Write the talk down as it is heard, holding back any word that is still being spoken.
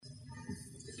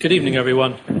Good evening,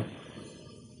 everyone.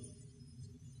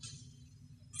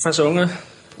 Professor Unger,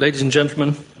 ladies and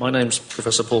gentlemen, my name's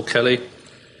Professor Paul Kelly,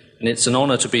 and it's an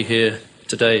honour to be here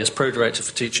today as Pro-Director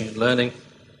for Teaching and Learning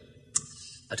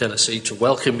at LSE to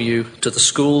welcome you to the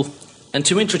school and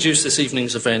to introduce this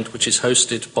evening's event, which is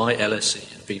hosted by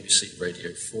LSE and BBC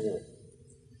Radio 4.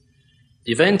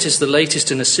 The event is the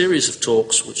latest in a series of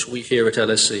talks which we here at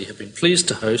LSE have been pleased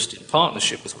to host in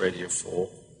partnership with Radio 4,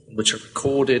 which are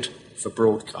recorded for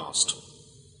broadcast.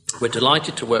 We're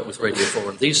delighted to work with Radio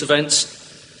 4 on these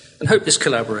events and hope this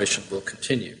collaboration will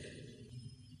continue.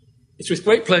 It's with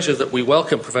great pleasure that we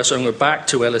welcome Professor Unger back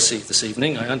to LSE this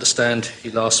evening. I understand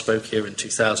he last spoke here in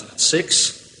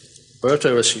 2006.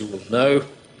 Roberto, as you will know,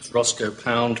 is Roscoe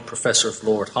Pound Professor of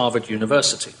Law at Harvard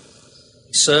University.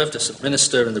 He served as a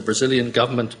minister in the Brazilian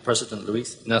government of President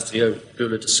Luiz Inácio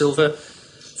Lula da Silva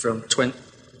from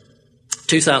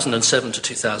 2007 to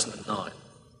 2009.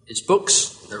 His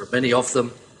books, there are many of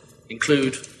them,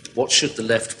 include What Should the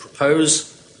Left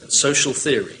Propose? And Social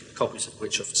Theory, copies of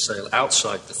which are for sale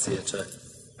outside the theatre,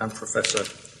 and Professor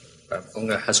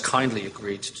Unger has kindly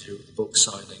agreed to do the book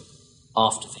signing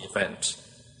after the event.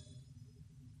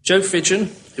 Joe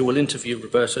Fidgen, who will interview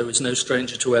Roberto, is no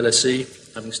stranger to LSE,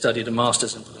 having studied a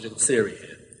Master's in Political Theory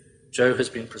here. Joe has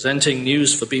been presenting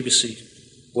news for BBC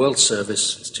World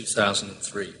Service since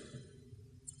 2003.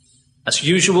 As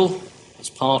usual, as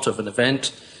part of an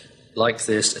event like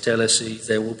this at LSE,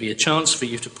 there will be a chance for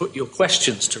you to put your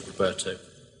questions to Roberto.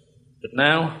 But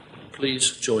now, please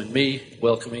join me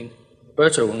welcoming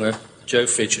Roberto Unger, Joe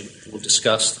Fidgen, who will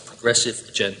discuss the progressive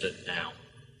agenda now.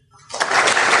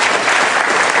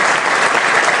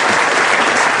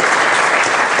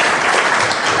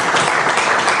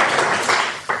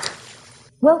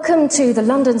 Welcome to the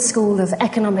London School of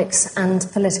Economics and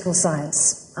Political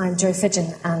Science. I'm Joe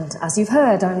Fidgen, and as you've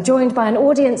heard, I'm joined by an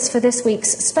audience for this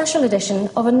week's special edition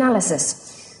of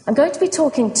Analysis. I'm going to be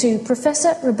talking to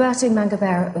Professor Roberto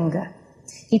Mangabeira Unger.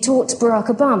 He taught Barack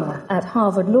Obama at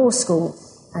Harvard Law School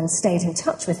and stayed in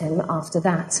touch with him after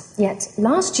that. Yet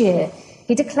last year,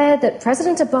 he declared that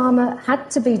President Obama had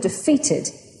to be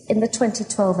defeated in the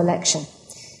 2012 election.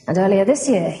 And earlier this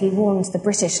year, he warned the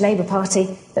British Labour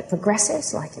Party that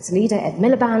progressives, like its leader Ed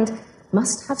Miliband,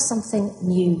 must have something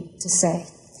new to say.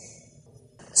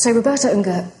 So, Roberto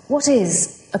Unger, what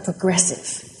is a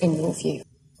progressive, in your view?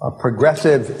 A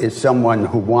progressive is someone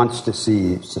who wants to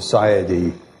see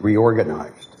society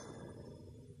reorganized,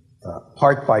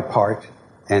 part by part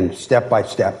and step by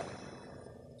step,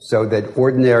 so that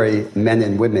ordinary men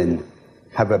and women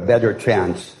have a better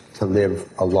chance to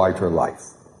live a larger life.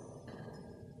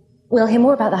 We'll hear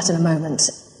more about that in a moment.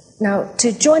 Now,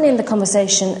 to join in the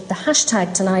conversation, the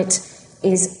hashtag tonight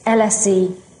is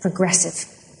LSE Progressive.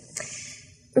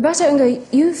 Roberto Unger,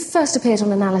 you first appeared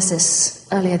on Analysis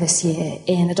earlier this year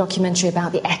in a documentary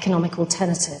about the economic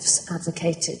alternatives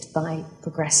advocated by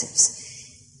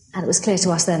progressives. And it was clear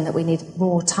to us then that we needed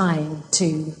more time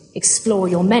to explore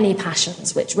your many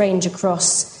passions, which range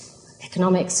across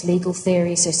economics, legal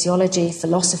theory, sociology,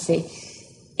 philosophy.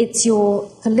 It's your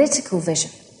political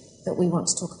vision that we want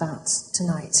to talk about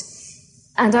tonight.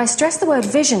 And I stress the word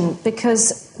vision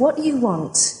because what you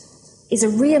want is a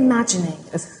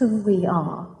reimagining of who we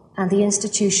are and the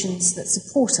institutions that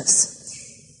support us.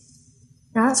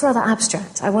 Now, that's rather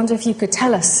abstract. I wonder if you could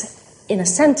tell us in a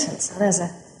sentence, there's a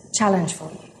challenge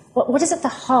for you. What is at the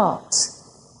heart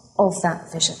of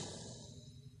that vision?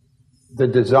 The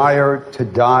desire to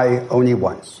die only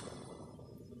once.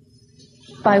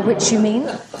 By which you mean?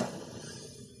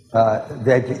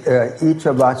 That each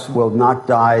of us will not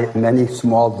die many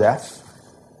small deaths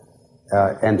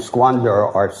and squander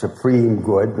our supreme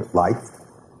good, life,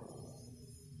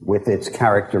 with its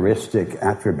characteristic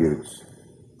attributes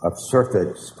of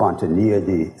surfeit,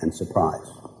 spontaneity, and surprise.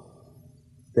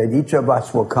 That each of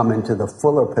us will come into the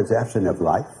fuller possession of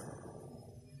life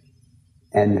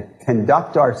and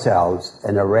conduct ourselves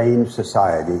and arrange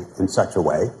society in such a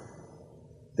way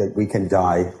that we can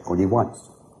die only once.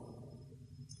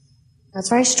 That's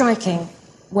very striking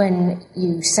when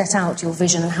you set out your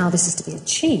vision and how this is to be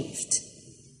achieved.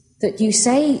 That you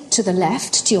say to the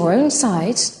left, to your own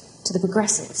side, to the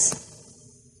progressives,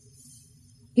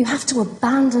 you have to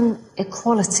abandon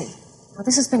equality. Now,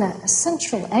 this has been a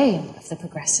central aim of the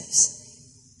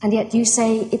progressives. And yet you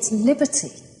say it's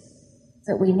liberty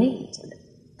that we need.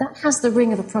 That has the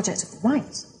ring of a project of the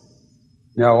right.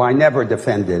 No, I never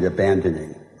defended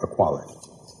abandoning equality.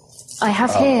 I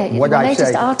have here in the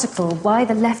latest article, Why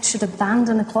the Left Should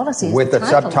Abandon Equality. With a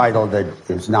subtitle that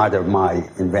is not of my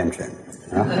invention.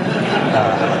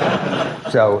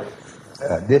 So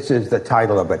this is the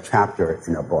title of a chapter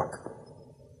in a book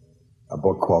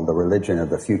book called The Religion of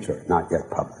the Future, not yet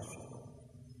published.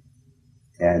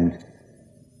 And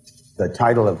the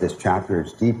title of this chapter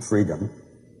is Deep Freedom,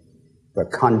 the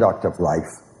Conduct of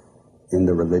Life in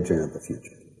the Religion of the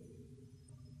Future.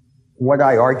 What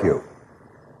I argue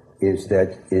is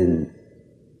that in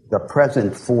the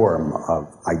present form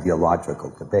of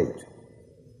ideological debate,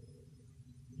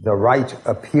 the right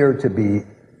appear to be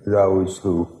those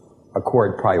who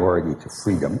accord priority to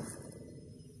freedom,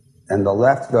 and the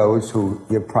left those who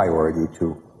give priority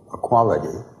to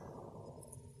equality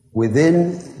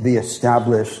within the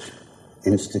established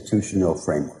institutional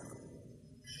framework.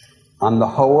 On the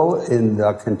whole, in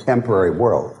the contemporary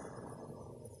world,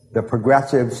 the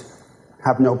progressives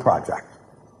have no project.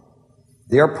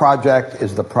 Their project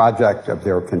is the project of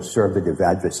their conservative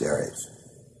adversaries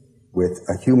with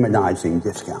a humanizing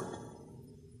discount.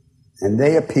 And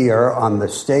they appear on the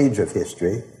stage of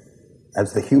history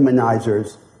as the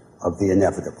humanizers of the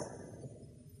inevitable.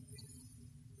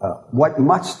 What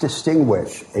must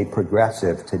distinguish a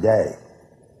progressive today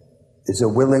is a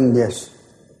willingness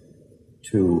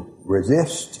to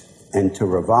resist and to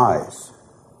revise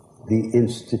the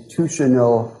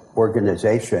institutional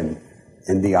organization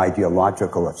and the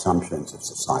ideological assumptions of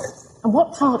society. And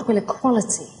what part will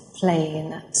equality play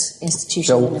in that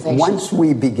institutional innovation? So once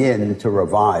we begin to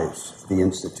revise the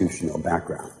institutional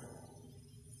background,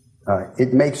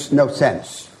 it makes no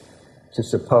sense to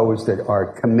suppose that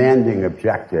our commanding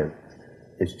objective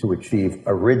is to achieve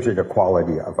a rigid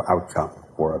equality of outcome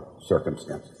or of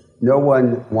circumstance. No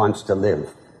one wants to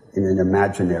live in an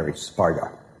imaginary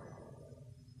Sparta.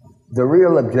 The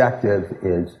real objective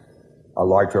is a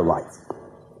larger life,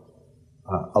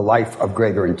 a life of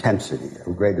greater intensity,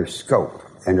 of greater scope,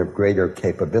 and of greater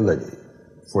capability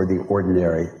for the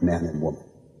ordinary man and woman.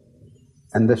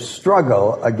 And the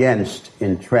struggle against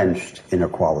entrenched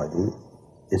inequality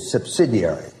is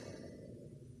subsidiary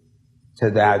to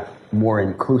that more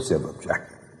inclusive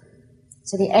objective.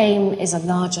 So the aim is a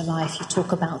larger life. You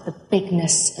talk about the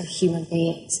bigness of human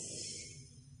beings.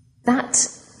 That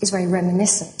is very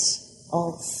reminiscent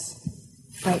of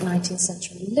great 19th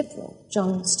century liberal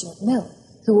John Stuart Mill,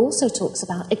 who also talks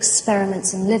about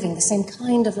experiments in living, the same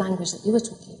kind of language that you were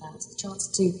talking about, the chance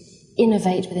to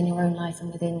innovate within your own life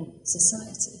and within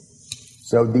society.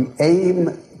 So the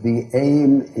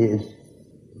aim is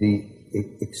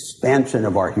the expansion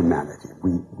of our humanity.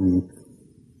 We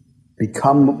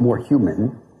become more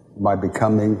human by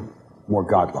becoming more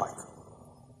godlike.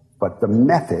 But the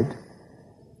method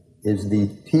is the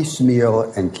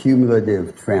piecemeal and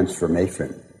cumulative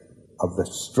transformation of the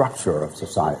structure of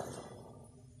society.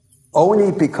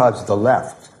 Only because the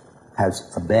left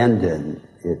has abandoned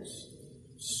its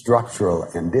structural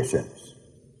ambitions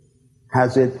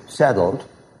has it settled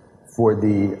for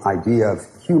the idea of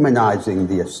humanizing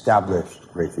the established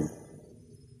regime,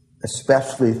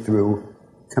 especially through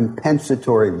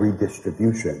compensatory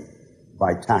redistribution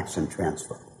by tax and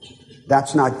transfer.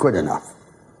 That's not good enough.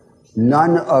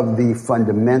 None of the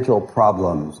fundamental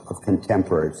problems of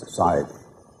contemporary society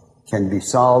can be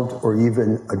solved or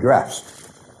even addressed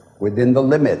within the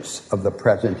limits of the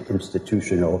present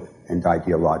institutional and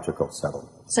ideological settlement.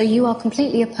 So you are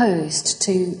completely opposed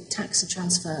to tax and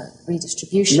transfer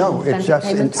redistribution? No, it's just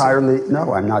entirely,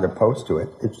 no, I'm not opposed to it.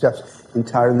 It's just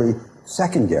entirely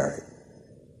secondary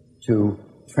to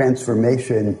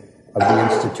transformation of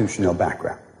the institutional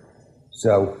background.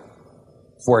 So,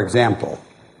 for example,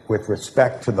 with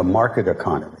respect to the market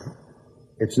economy,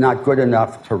 it's not good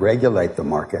enough to regulate the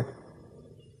market.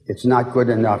 It's not good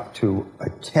enough to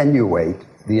attenuate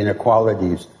the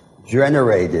inequalities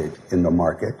generated in the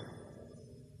market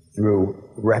through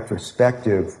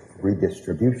retrospective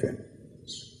redistribution.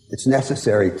 It's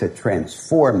necessary to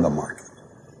transform the market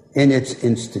in its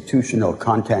institutional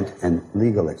content and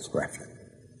legal expression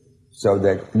so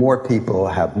that more people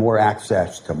have more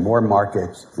access to more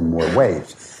markets in more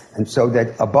ways, and so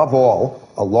that, above all,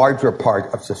 a larger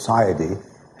part of society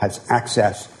has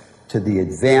access to the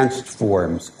advanced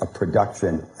forms of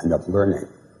production and of learning.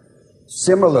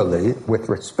 Similarly, with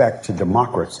respect to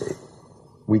democracy,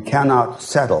 we cannot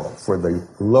settle for the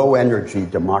low-energy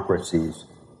democracies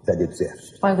that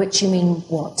exist. By which you mean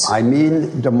what? I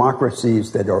mean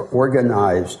democracies that are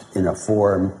organized in a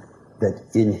form that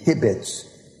inhibits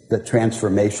the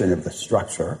transformation of the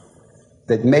structure,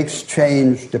 that makes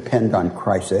change depend on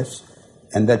crisis,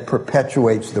 and that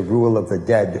perpetuates the rule of the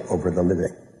dead over the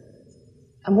living.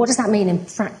 And what does that mean in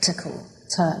practical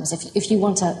terms, if you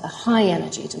want a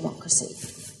high-energy democracy?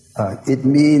 It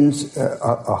means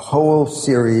a whole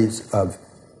series of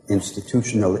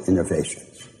institutional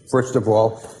innovations. First of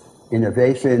all,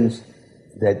 innovations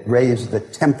that raise the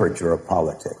temperature of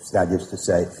politics, that is to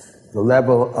say, the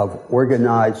level of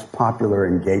organized popular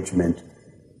engagement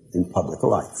in public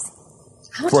life.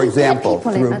 For example,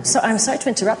 I'm sorry to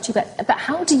interrupt you, but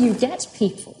how do you get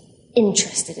people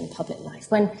interested in public life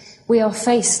when we are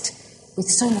faced with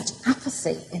so much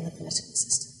apathy in the political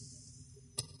system?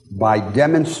 By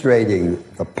demonstrating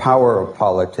the power of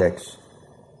politics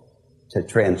to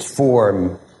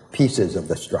transform pieces of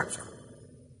the structure.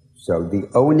 So the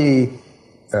only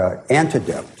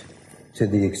antidote to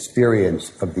the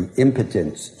experience of the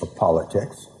impotence of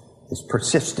politics is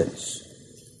persistence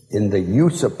in the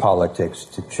use of politics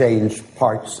to change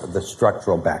parts of the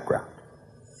structural background.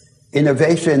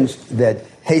 Innovations that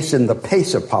hasten the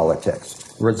pace of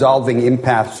politics, resolving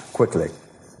impasse quickly,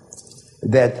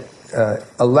 that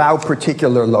allow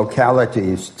particular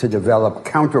localities to develop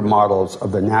countermodels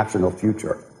of the national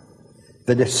future,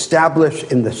 that establish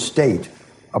in the state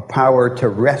a power to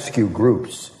rescue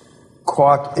groups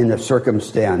caught in a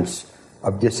circumstance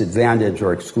of disadvantage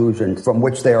or exclusion from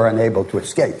which they are unable to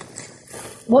escape.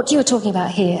 What you were talking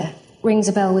about here rings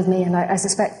a bell with me, and I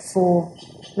suspect for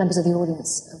members of the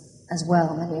audience as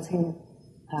well, many of whom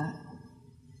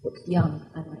look young,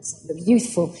 I might say, look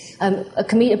youthful.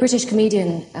 A British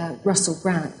comedian, Russell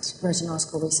Brand, wrote an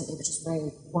article recently which was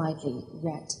very widely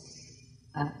read,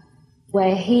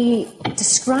 where he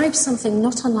describes something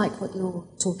not unlike what you're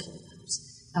talking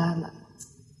about,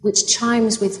 which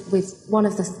chimes with one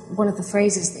of the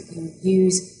phrases that you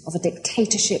use of a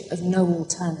dictatorship of no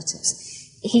alternatives.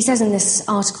 He says in this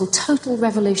article, total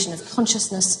revolution of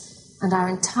consciousness and our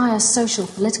entire social,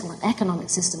 political and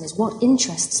economic system is what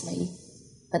interests me,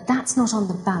 but that's not on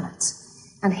the ballot.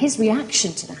 And his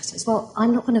reaction to that is, well,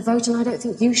 I'm not going to vote and I don't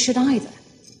think you should either.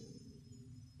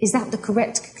 Is that the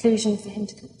correct conclusion for him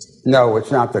to come to? No,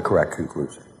 it's not the correct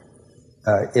conclusion.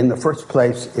 In the first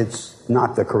place, it's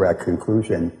not the correct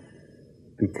conclusion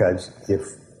because if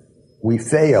we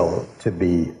fail to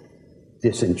be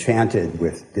disenchanted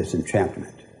with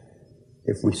disenchantment,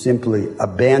 if we simply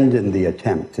abandon the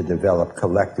attempt to develop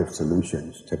collective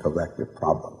solutions to collective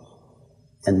problems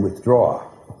and withdraw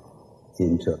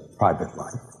into private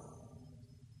life,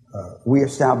 we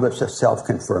establish a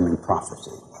self-confirming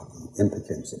prophecy of the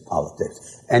impotence of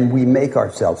politics, and we make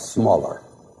ourselves smaller.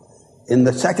 In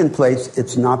the second place,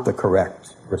 it's not the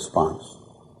correct response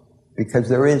because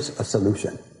there is a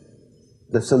solution.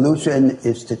 The solution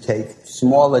is to take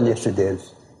small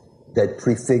initiatives that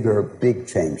prefigure big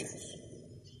changes,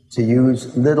 to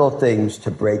use little things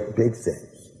to break big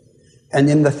things. And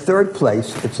in the third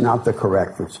place, it's not the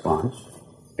correct response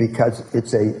because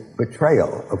it's a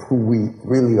betrayal of who we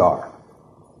really are.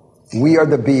 We are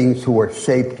the beings who are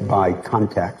shaped by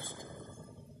context,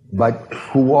 but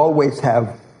who always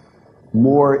have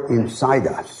more inside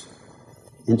us,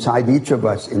 inside each of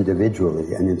us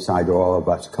individually and inside all of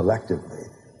us collectively,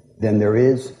 than there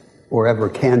is or ever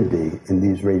can be in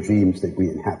these regimes that we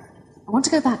inhabit. I want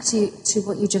to go back to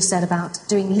what you just said about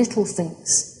doing little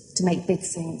things to make big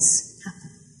things happen.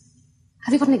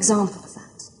 Have you got an example of that?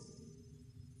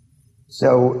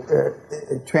 So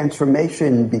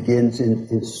transformation begins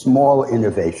in small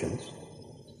innovations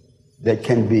that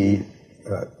can be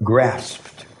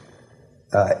grasped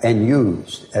and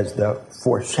used as the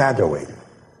foreshadowing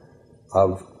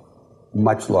of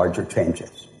much larger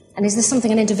changes. And is this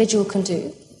something an individual can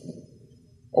do?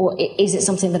 Or is it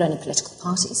something that only political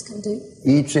parties can do?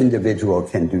 Each individual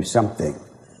can do something.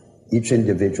 Each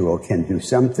individual can do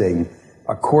something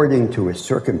according to his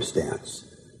circumstance.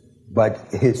 But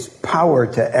his power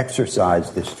to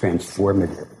exercise this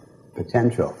transformative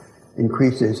potential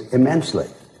increases immensely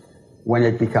when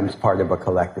it becomes part of a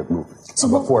collective movement, a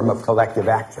form of collective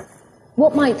action.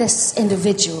 What might this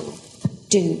individual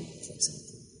do, for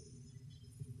example?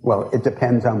 Well, it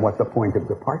depends on what the point of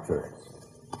departure is.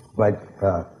 But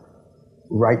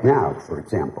right now, for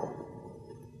example,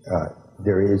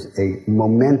 there is a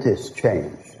momentous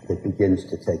change that begins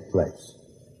to take place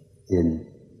in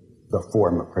the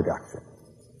form of production.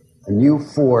 A new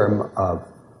form of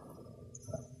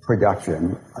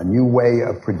production, a new way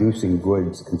of producing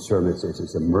goods and services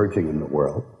is emerging in the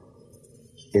world.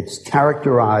 It's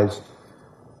characterized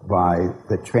by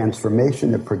the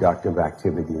transformation of productive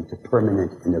activity into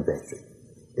permanent innovation.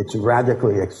 It's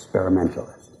radically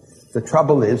experimentalist. The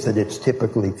trouble is that it's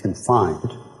typically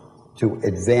confined to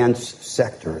advanced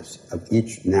sectors of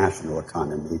each national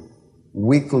economy,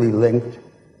 weakly linked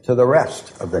to the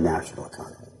rest of the national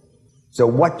economy. So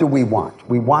what do we want?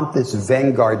 We want this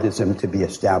vanguardism to be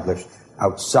established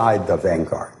outside the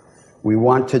vanguard. We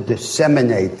want to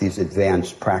disseminate these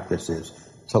advanced practices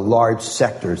to large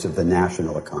sectors of the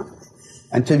national economy.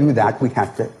 And to do that, we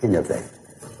have to innovate.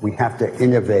 We have to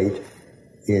innovate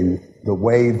in the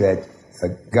way that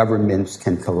governments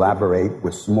can collaborate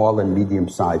with small and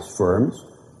medium-sized firms,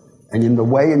 and in the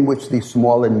way in which these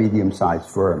small and medium-sized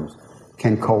firms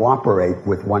can cooperate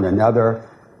with one another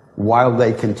while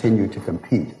they continue to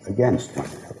compete against one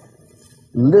another.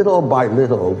 Little by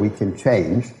little, we can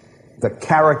change the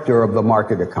character of the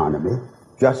market economy,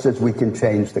 just as we can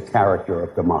change the character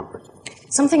of democracy.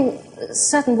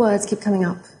 Certain words keep coming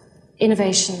up: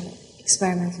 innovation,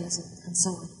 experimentalism, and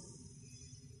so on.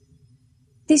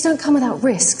 These don't come without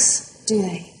risks, do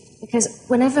they? Because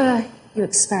whenever you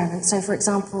experiment, so for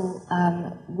example,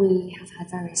 we have had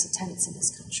various attempts in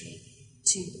this country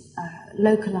to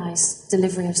localize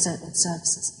delivery of certain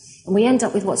services, and we end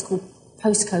up with what's called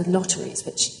postcode lotteries,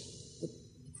 which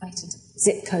equate into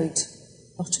zip code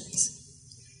lotteries.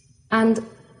 And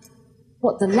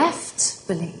what the left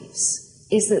believes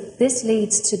is that this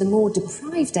leads to the more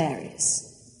deprived areas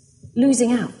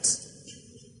losing out.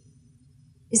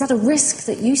 Is that a risk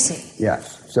that you see?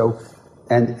 Yes. So,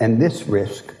 and this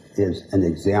risk is an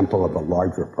example of a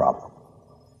larger problem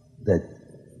that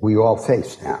we all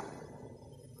face now.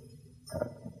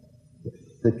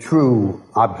 The true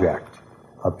object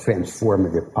of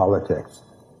transformative politics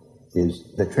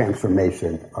is the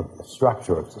transformation of the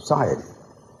structure of society,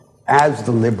 as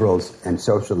the liberals and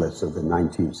socialists of the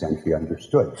 19th century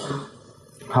understood.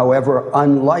 However,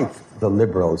 unlike the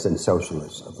liberals and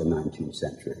socialists of the 19th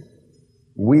century,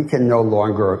 we can no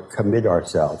longer commit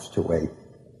ourselves to a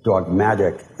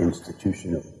dogmatic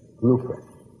institutional blueprint.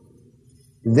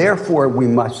 Therefore, we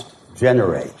must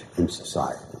generate in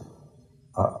society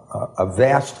a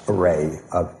vast array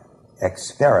of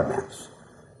experiments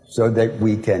so that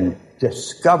we can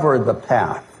discover the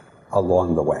path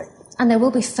along the way. And there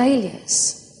will be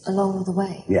failures along the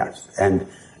way. Yes, and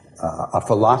a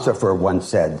philosopher once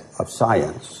said of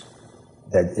science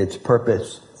that its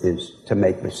purpose is to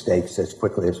make mistakes as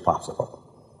quickly as possible.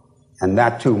 And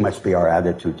that, too, must be our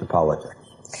attitude to politics.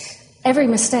 Every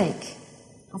mistake,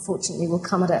 unfortunately, will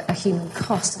come at a human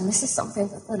cost, and this is something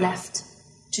that the left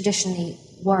traditionally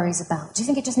worries about. Do you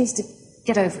think it just needs to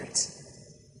get over it?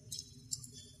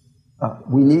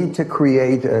 We need to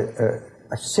create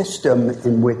a system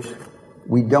in which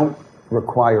we don't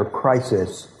require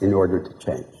crisis in order to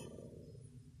change.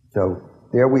 So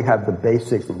there we have the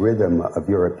basic rhythm of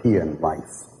European life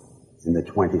in the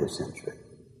 20th century.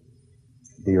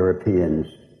 The Europeans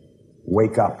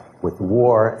wake up with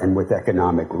war and with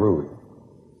economic ruin.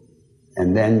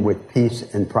 And then with peace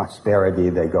and prosperity,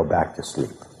 they go back to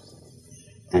sleep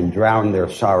and drown their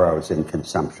sorrows in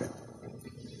consumption.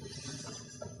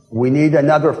 We need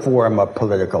another form of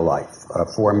political life, a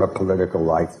form of political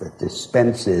life that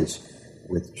dispenses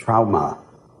with trauma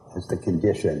as the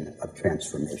condition of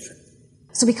transformation.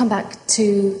 So we come back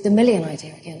to the Millian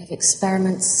idea again of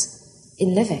experiments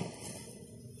in living.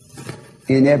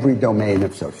 In every domain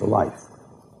of social life,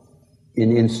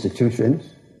 in institutions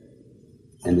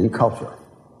and in culture.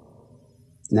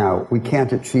 Now, we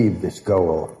can't achieve this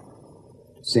goal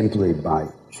simply by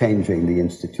changing the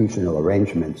institutional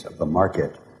arrangements of the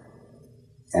market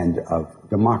and of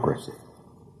democracy.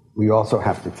 We also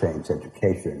have to change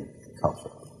education and culture.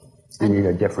 We need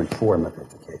a different form of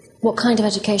education. What kind of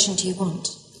education do you want?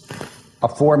 A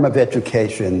form of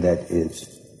education that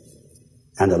is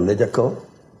analytical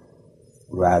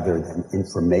rather than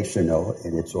informational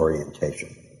in its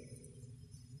orientation,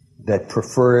 that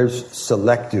prefers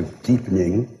selective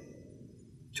deepening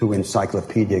to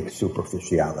encyclopedic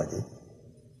superficiality,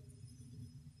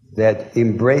 that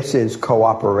embraces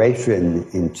cooperation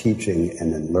in teaching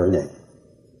and in learning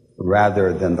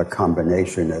rather than the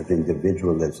combination of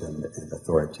individualism and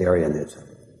authoritarianism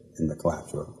in the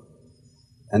classroom,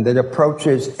 and that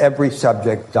approaches every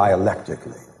subject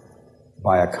dialectically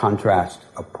by a contrast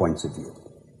of points of view.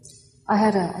 I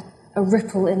heard a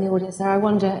ripple in the audience there. I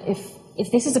wonder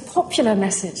if this is a popular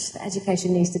message that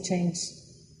education needs to change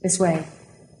this way.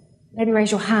 Maybe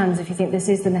raise your hands if you think this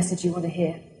is the message you want to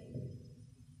hear.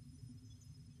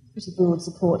 Pretty broad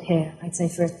support here, I'd say,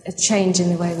 for a change in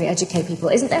the way we educate people.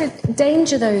 Isn't there a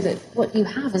danger, though, that what you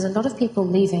have is a lot of people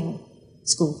leaving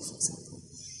school, for example,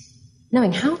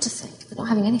 knowing how to think, but not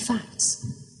having any facts?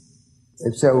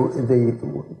 And so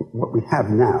what we have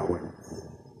now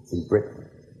in Britain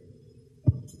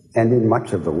and in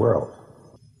much of the world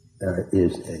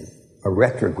is a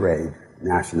retrograde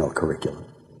national curriculum,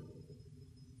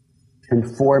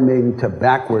 conforming to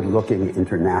backward-looking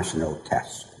international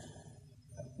tests.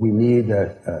 We need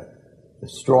a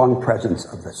strong presence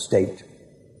of the state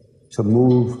to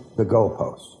move the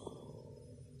goalposts,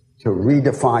 to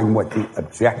redefine what the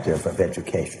objective of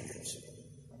education is,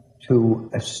 to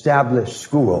establish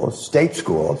schools, state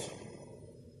schools,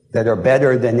 that are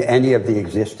better than any of the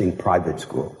existing private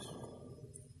schools.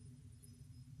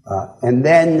 And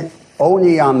then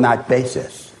only on that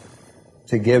basis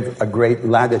to give a great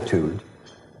latitude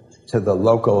to the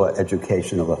local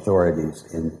educational authorities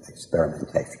in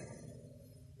experimentation.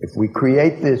 If we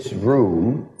create this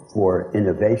room for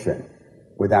innovation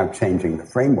without changing the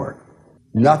framework,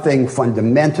 nothing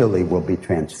fundamentally will be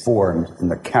transformed in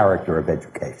the character of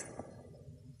education.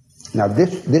 Now,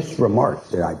 this remark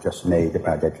that I just made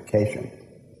about education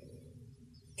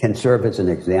can serve as an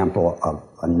example of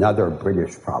another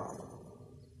British problem,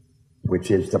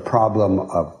 which is the problem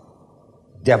of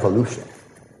devolution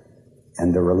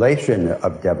and the relation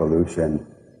of devolution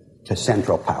to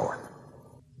central power.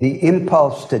 The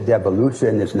impulse to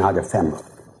devolution is not ephemeral.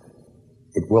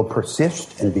 It will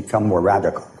persist and become more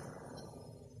radical.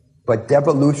 But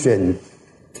devolution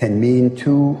can mean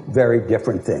two very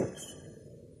different things.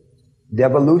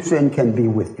 Devolution can be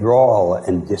withdrawal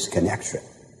and disconnection,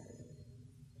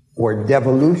 or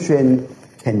devolution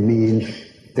can mean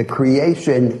the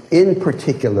creation in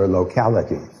particular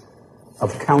localities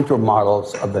of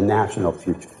countermodels of the national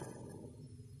future.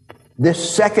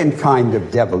 This second kind of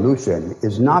devolution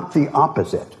is not the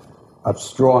opposite of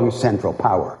strong central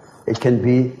power. It can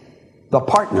be the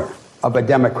partner of a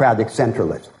democratic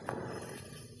centralism.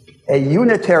 A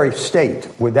unitary state,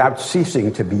 without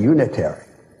ceasing to be unitary,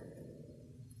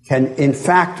 can in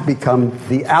fact become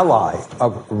the ally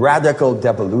of radical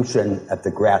devolution at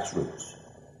the grassroots.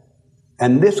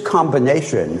 And this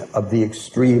combination of the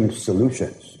extreme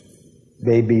solutions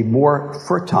may be more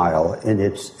fertile in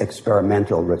its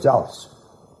experimental results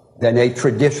than a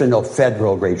traditional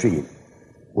federal regime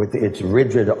with its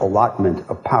rigid allotment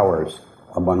of powers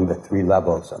among the three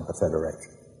levels of the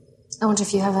federation. I wonder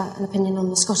if you have an opinion on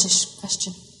the Scottish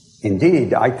question.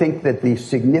 Indeed, I think that the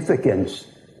significance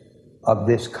of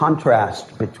this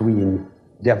contrast between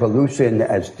devolution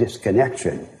as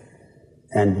disconnection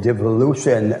and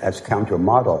devolution as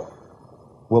countermodel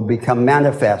will become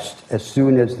manifest as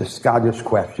soon as the Scottish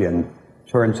question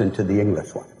turns into the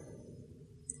English one.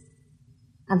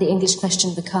 And the English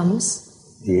question becomes?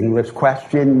 The English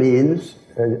question means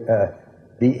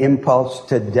the impulse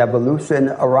to devolution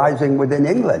arising within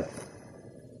England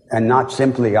and not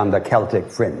simply on the Celtic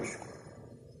fringe.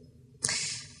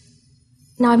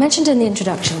 Now, I mentioned in the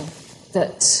introduction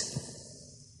that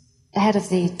ahead of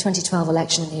the 2012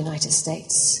 election in the United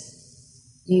States,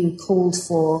 you called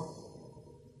for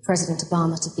President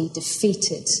Obama to be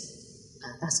defeated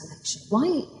at that election.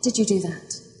 Why did you do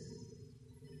that?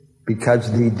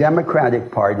 Because the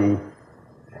Democratic Party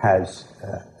has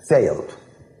failed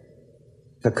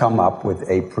to come up with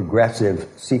a progressive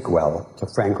sequel to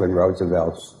Franklin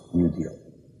Roosevelt's New Deal.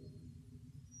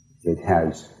 It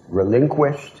has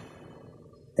relinquished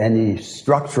any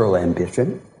structural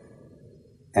ambition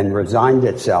and resigned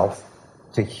itself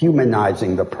to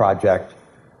humanizing the project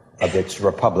of its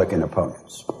Republican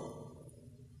opponents.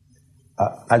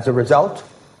 As a result,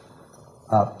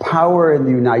 power in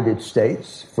the United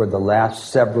States for the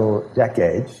last several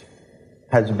decades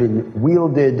has been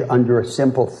wielded under a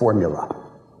simple formula.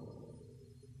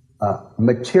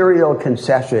 Material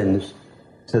concessions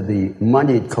to the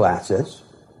moneyed classes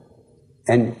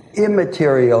and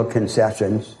immaterial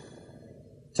concessions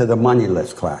to the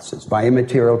moneyless classes. By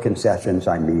immaterial concessions,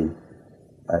 I mean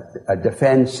a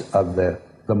defense of the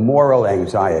moral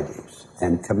anxieties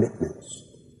and commitments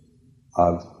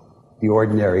of the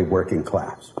ordinary working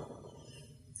class.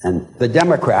 And the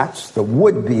Democrats, the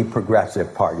would-be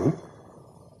progressive party,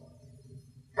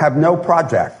 have no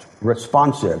project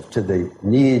responsive to the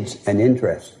needs and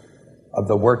interests of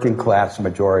the working class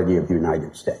majority of the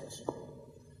United States.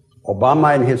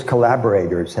 Obama and his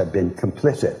collaborators have been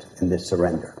complicit in this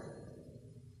surrender.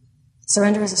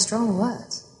 Surrender is a strong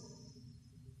word.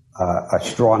 A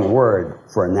strong word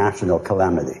for a national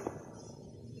calamity.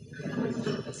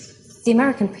 The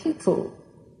American people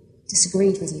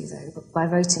disagreed with you, though, by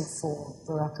voting for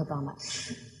Barack Obama.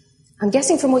 I'm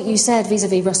guessing from what you said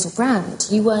vis-à-vis Russell Brand,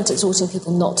 you weren't exhorting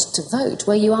people not to vote.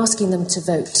 Were you asking them to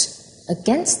vote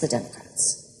against the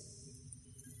Democrats?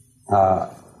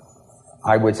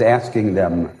 I was asking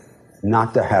them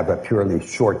not to have a purely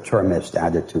short-termist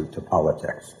attitude to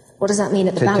politics. What does that mean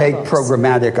at the ballot box? To take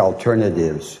programmatic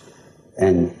alternatives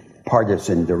and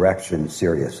partisan direction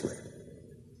seriously.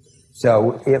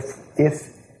 So if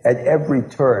at every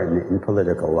turn in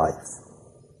political life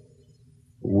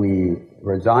we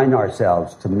resign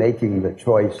ourselves to making the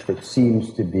choice that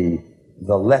seems to be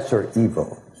the lesser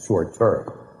evil short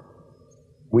term,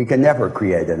 we can never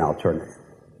create an alternative.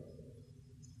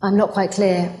 I'm not quite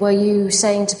clear. Were you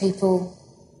saying to people,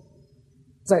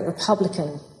 vote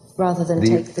Republican rather than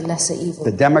take the lesser evil?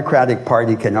 The Democratic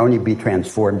Party can only be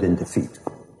transformed in defeat.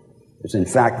 There's, in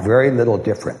fact, very little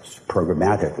difference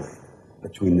programmatically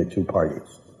between the two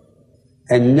parties,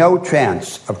 and no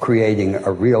chance of creating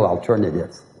a real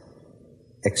alternative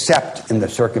except in the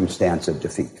circumstance of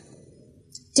defeat.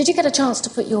 Did you get a chance to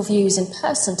put your views in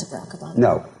person to Barack Obama?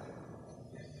 No.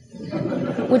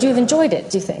 Would you have enjoyed it,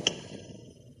 do you think?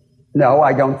 No,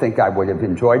 I don't think I would have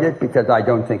enjoyed it because I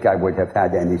don't think I would have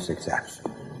had any success.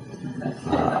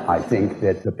 I think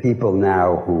that the people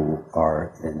now who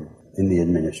are in the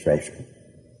administration,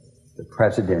 the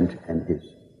president and his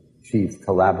chief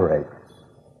collaborators,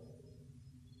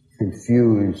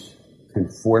 confuse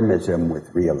conformism with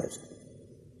realism.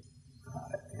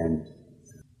 And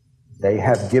they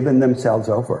have given themselves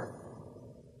over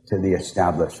to the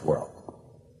established world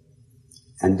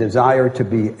and desire to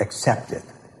be accepted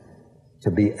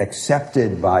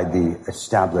by the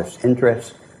established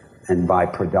interests and by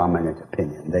predominant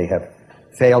opinion. They have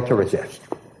failed to resist.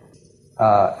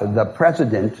 The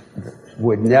president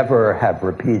would never have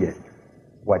repeated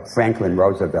what Franklin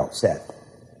Roosevelt said.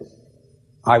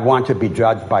 I want to be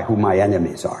judged by who my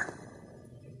enemies are.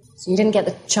 So you didn't get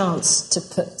the chance to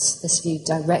put this view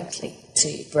directly to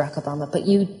Barack Obama, but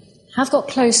you have got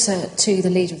closer to the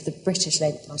leader of the British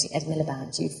Labour Party, Ed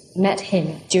Miliband. You've met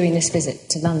him during this visit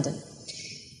to London.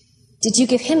 Did you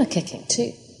give him a kicking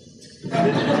too?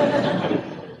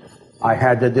 I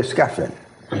had a discussion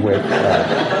with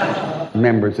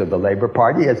members of the Labour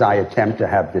Party, as I attempt to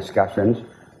have discussions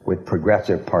with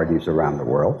progressive parties around the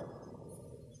world.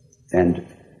 And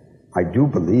I do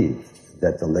believe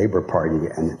that the Labour Party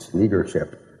and its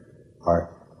leadership are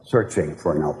searching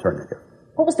for an alternative.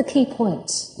 What was the key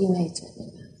point you made to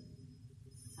Miliband?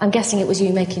 I'm guessing it was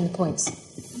you making the points.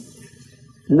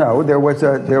 No, there was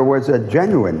a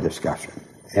genuine discussion,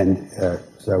 and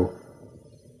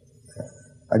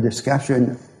a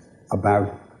discussion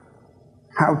about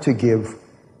how to give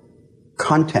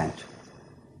content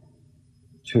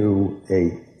to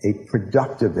a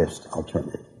productivist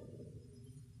alternative.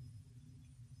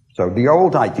 So the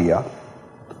old idea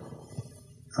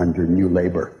under New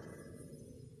Labour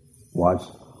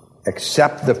was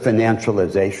accept the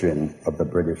financialization of the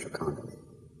British economy,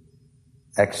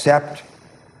 accept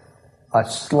a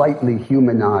slightly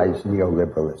humanized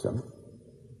neoliberalism,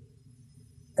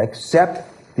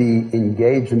 accept the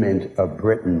engagement of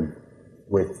Britain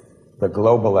with the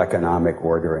global economic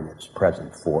order in its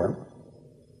present form,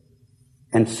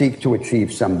 and seek to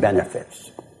achieve some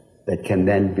benefits that can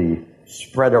then be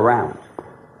spread around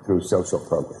through social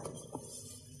programs.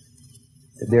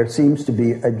 There seems to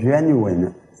be a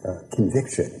genuine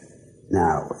conviction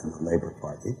now in the Labour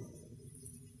Party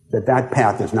that that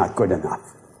path is not good enough,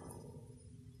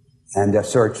 and a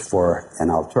search for an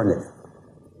alternative.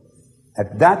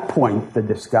 At that point, the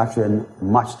discussion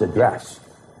must address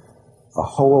a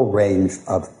whole range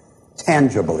of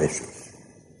tangible issues.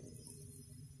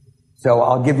 So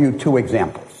I'll give you two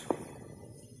examples.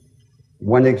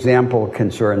 One example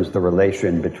concerns the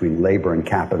relation between labor and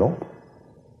capital,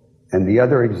 and the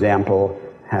other example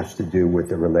has to do with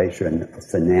the relation of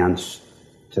finance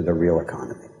to the real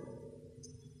economy.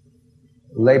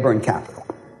 Labor and capital.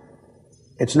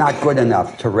 It's not good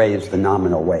enough to raise the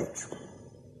nominal wage.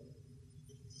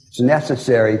 It's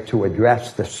necessary to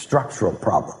address the structural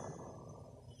problem.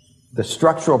 The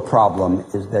structural problem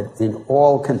is that in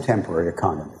all contemporary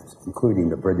economies, including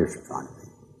the British economy,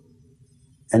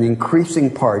 an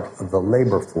increasing part of the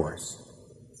labor force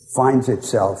finds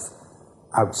itself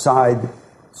outside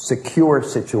secure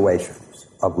situations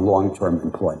of long-term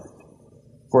employment.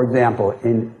 For example,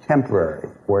 in temporary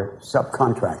or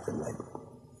subcontracted labor.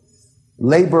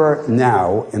 Labor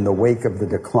now, in the wake of the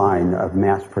decline of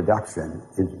mass production,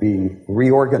 is being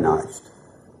reorganized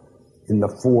in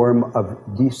the form of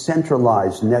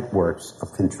decentralized networks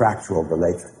of contractual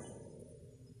relations.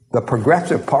 The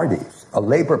progressive parties, a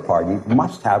Labor Party,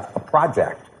 must have a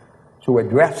project to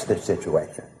address this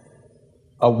situation,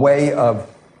 a way of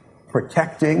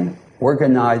protecting,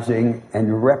 organizing,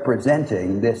 and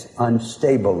representing this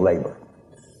unstable labor.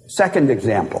 Second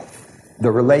example,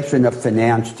 the relation of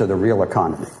finance to the real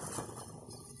economy.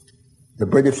 The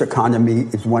British economy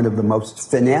is one of the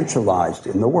most financialized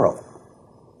in the world,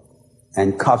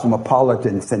 and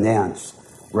cosmopolitan finance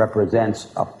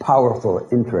represents a powerful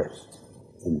interest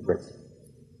in Britain.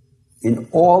 In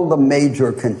all the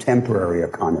major contemporary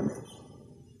economies,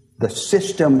 the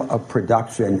system of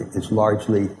production is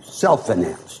largely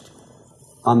self-financed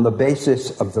on the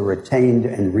basis of the retained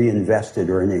and reinvested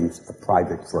earnings of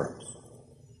private firms.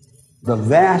 The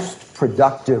vast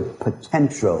productive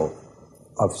potential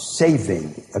of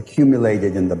saving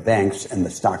accumulated in the banks and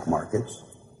the stock markets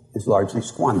is largely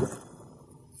squandered.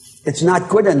 It's not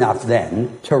good enough,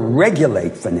 then, to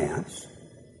regulate finance.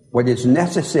 What is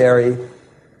necessary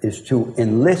is to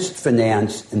enlist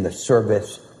finance in the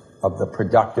service of the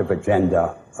productive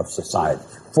agenda of society.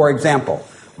 For example,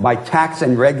 by tax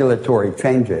and regulatory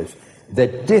changes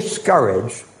that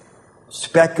discourage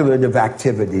speculative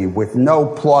activity with no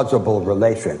plausible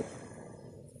relation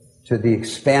to the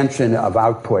expansion of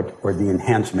output or the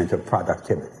enhancement of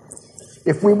productivity.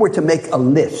 If we were to make a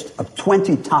list of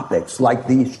 20 topics like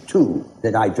these two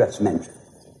that I just mentioned,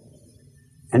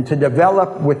 and to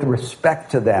develop with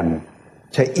respect to them,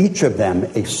 to each of them,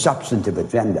 a substantive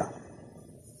agenda,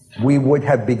 we would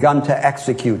have begun to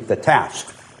execute the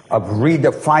task of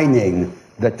redefining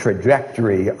the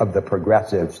trajectory of the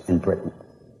progressives in Britain.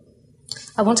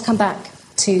 I want to come back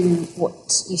to what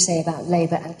you say about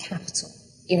labour and capital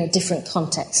in a different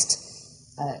context.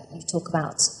 You talk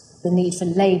about the need for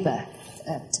labour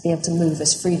to be able to move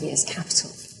as freely as capital,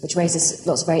 which raises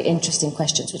lots of very interesting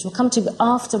questions, which we'll come to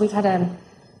after we've had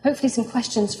hopefully some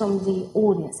questions from the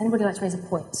audience. Anybody like to raise a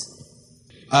point?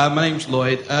 My name's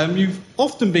Lloyd. You've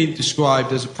often been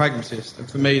described as a pragmatist, and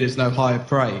for me there's no higher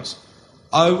praise.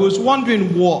 I was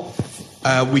wondering what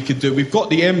we could do. We've got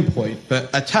the end point, but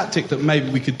a tactic that maybe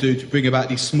we could do to bring about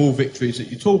these small victories that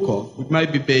you talk of would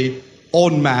maybe be,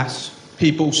 en masse,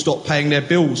 people stop paying their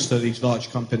bills to these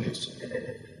large companies.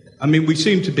 I mean, we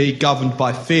seem to be governed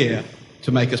by fear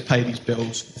to make us pay these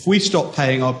bills. If we stop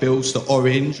paying our bills to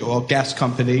Orange or our gas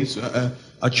companies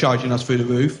are charging us through the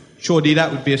roof, surely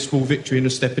that would be a small victory and a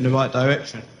step in the right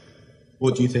direction.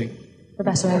 What do you think?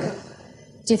 Roberto Unger,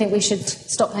 do you think we should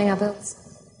stop paying our bills?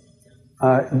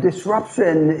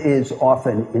 Disruption is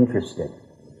often interesting,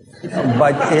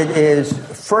 but it is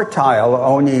fertile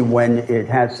only when it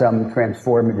has some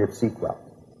transformative sequel.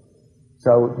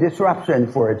 So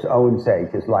disruption for its own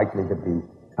sake is likely to be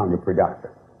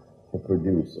counterproductive, to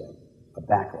produce a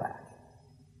backlash.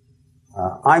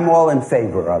 I'm all in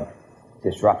favor of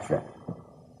disruption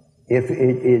if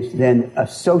it is then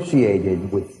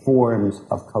associated with forms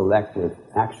of collective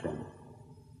action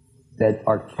that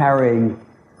are carrying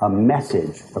a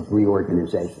message of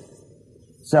reorganization.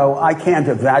 So I can't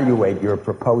evaluate your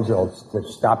proposals to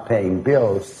stop paying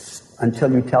bills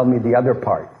until you tell me the other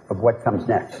part of what comes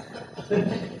next.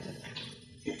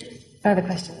 Further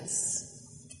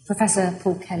questions? Professor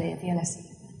Paul Kelly of the LSE.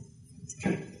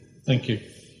 Thank you.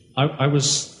 I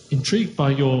was intrigued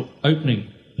by your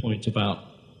opening point about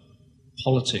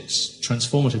politics,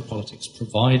 transformative politics,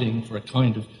 providing for a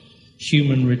kind of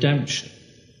human redemption.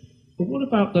 But what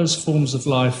about those forms of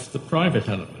life, the private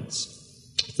elements,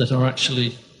 that are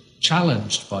actually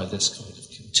challenged by this kind of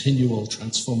continual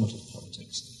transformative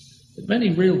politics, that many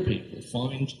real people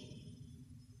find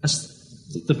as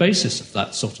the basis of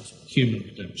that sort of human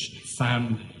redemption,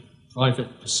 family,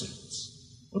 private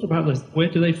pursuits? What about those? Where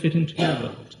do they fit into your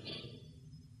world?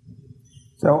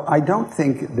 So I don't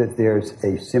think that there's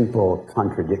a simple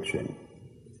contradiction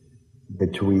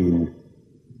between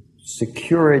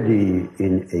security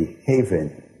in a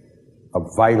haven of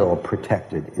vital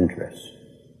protected interests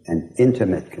and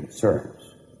intimate concerns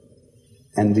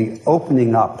and the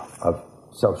opening up of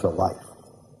social life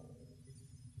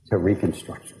to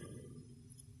reconstruction.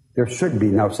 There should be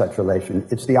no such relation.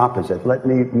 It's the opposite. Let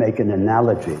me make an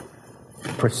analogy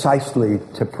precisely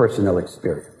to personal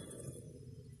experience.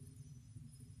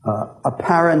 A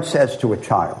parent says to a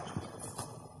child,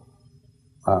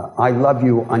 I love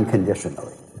you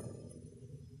unconditionally,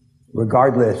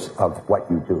 regardless of what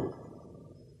you do.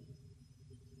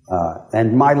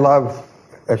 And my love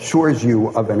assures you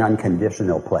of an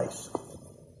unconditional place.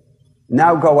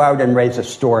 Now go out and raise a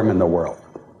storm in the world.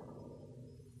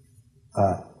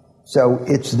 So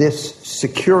it's this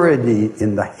security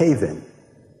in the haven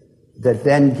that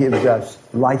then gives us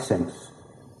license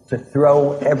to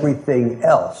throw everything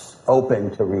else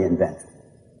open to reinvention.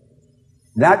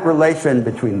 That relation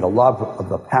between the love of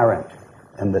the parent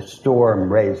and the storm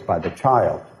raised by the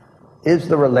child is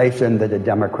the relation that a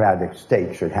democratic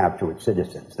state should have to its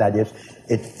citizens. That is,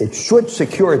 it should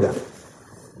secure them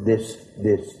this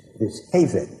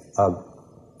haven of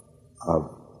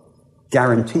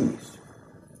guarantees,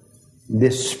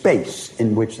 this space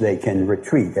in which they can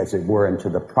retreat, as it were, into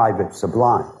the private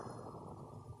sublime.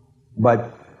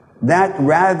 But that,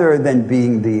 rather than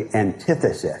being the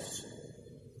antithesis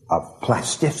of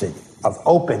plasticity, of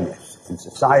openness in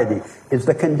society, is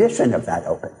the condition of that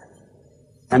openness.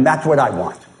 And that's what I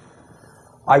want.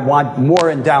 I want more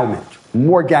endowment,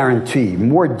 more guarantee,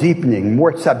 more deepening,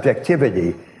 more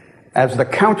subjectivity as the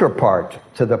counterpart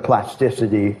to the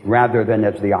plasticity rather than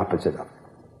as the opposite of it.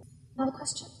 Another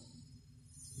question?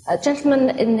 A gentleman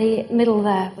in the middle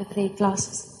there with the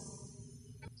glasses.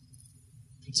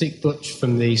 Pratik Butch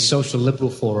from the Social Liberal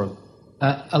Forum.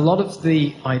 A lot of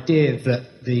the idea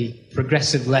that the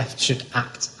progressive left should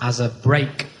act as a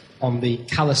brake on the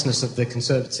callousness of the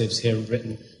Conservatives here in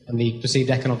Britain and the perceived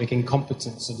economic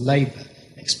incompetence of Labour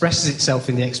expresses itself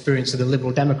in the experience of the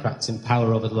Liberal Democrats in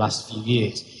power over the last few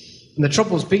years. And the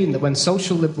trouble's been that when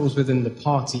social liberals within the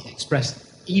party expressed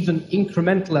even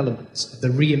incremental elements of the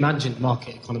reimagined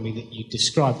market economy that you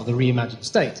described, or the reimagined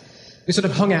state, we sort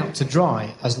of hung out to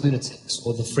dry as lunatics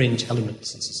or the fringe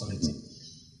elements in society.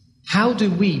 How do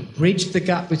we bridge the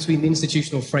gap between the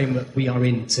institutional framework we are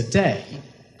in today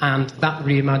and that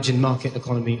reimagined market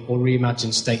economy or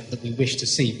reimagined state that we wish to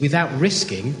see without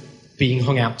risking being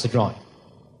hung out to dry?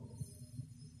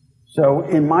 So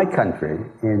in my country,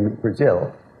 in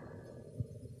Brazil,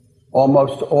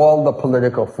 almost all the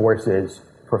political forces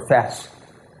profess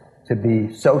to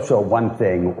be social one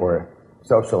thing or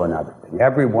social another thing.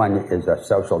 Everyone is a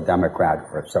social democrat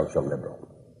or a social liberal.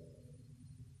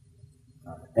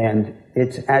 And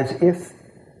it's as if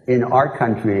in our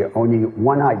country only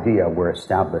one idea were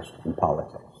established in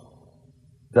politics.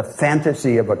 The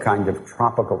fantasy of a kind of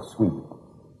tropical Sweden,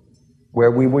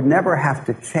 where we would never have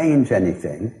to change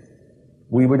anything,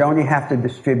 we would only have to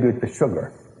distribute the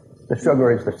sugar. The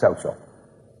sugar is the social.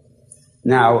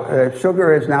 Now,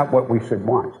 sugar is not what we should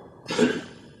want.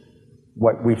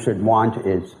 What we should want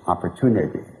is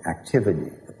opportunity,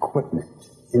 activity, equipment,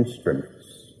 instruments.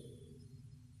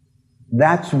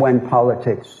 That's when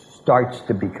politics starts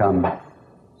to become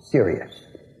serious.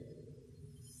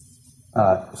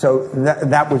 So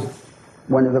that was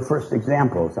one of the first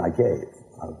examples I gave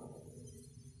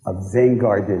of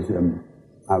vanguardism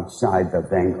outside the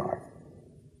vanguard.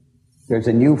 There's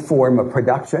a new form of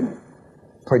production.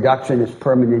 Production is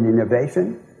permanent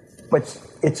innovation, but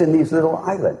it's in these little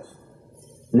islands.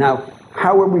 Now,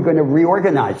 how are we going to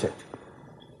reorganize it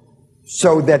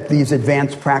so that these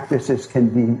advanced practices can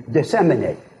be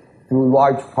disseminated through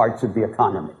large parts of the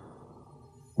economy?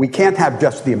 We can't have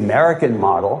just the American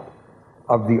model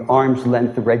of the arm's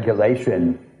length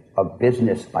regulation of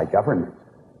business by government.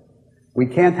 We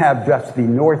can't have just the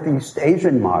Northeast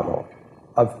Asian model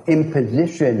of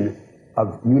imposition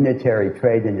of unitary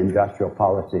trade and industrial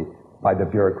policy by the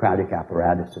bureaucratic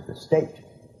apparatus of the state.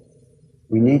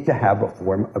 We need to have a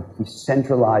form of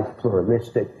decentralized,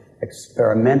 pluralistic,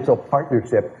 experimental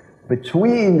partnership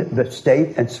between the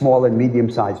state and small and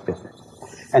medium-sized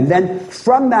businesses. And then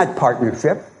from that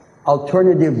partnership,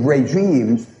 alternative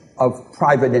regimes of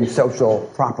private and social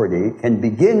property can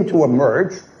begin to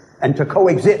emerge and to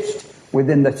coexist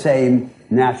within the same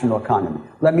national economy.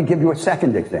 Let me give you a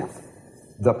second example.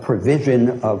 The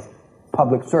provision of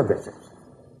public services.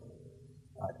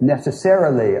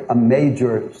 Necessarily a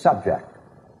major subject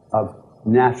of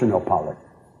national politics.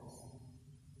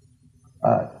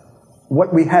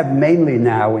 What we have mainly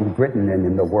now in Britain and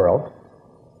in the world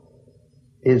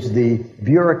is the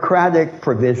bureaucratic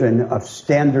provision of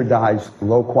standardized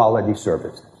low-quality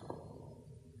services.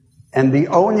 And the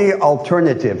only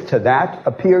alternative to that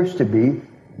appears to be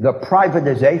the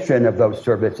privatization of those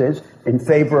services in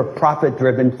favor of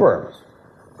profit-driven firms.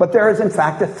 But there is, in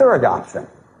fact, a third option.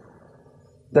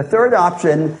 The third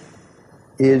option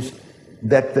is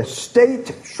that the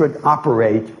state should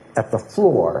operate at the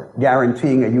floor,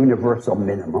 guaranteeing a universal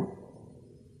minimum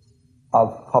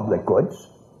of public goods,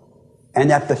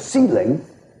 and at the ceiling,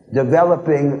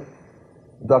 developing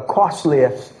the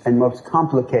costliest and most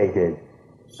complicated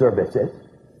services,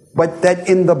 but that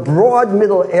in the broad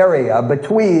middle area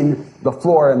between the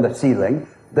floor and the ceiling,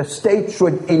 the state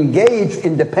should engage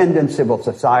independent civil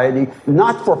society,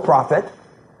 not for profit,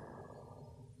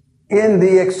 in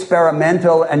the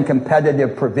experimental and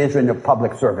competitive provision of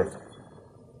public services.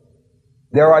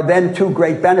 There are then two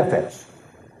great benefits.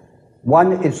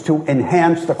 One is to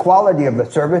enhance the quality of the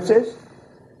services,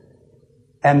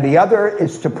 and the other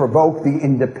is to provoke the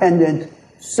independent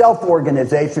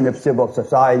self-organization of civil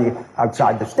society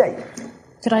outside the state.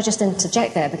 Could I just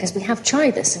interject there? Because we have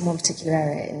tried this in one particular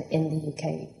area in the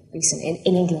UK recently,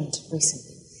 in England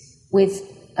recently, with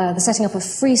the setting up of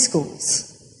free schools,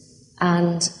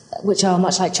 and which are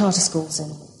much like charter schools in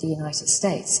the United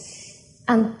States.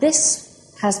 And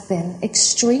this has been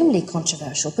extremely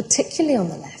controversial, particularly on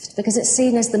the left, because it's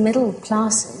seen as the middle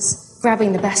classes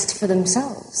grabbing the best for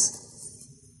themselves.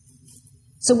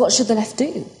 So what should the left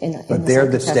do in that? But there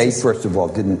the state, first of all,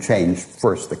 didn't change,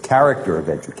 first, the character of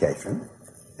education,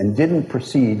 and didn't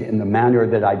proceed in the manner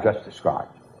that I just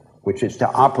described, which is to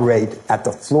operate at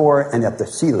the floor and at the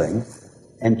ceiling,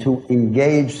 and to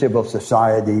engage civil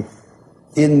society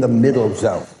in the middle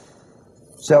zone.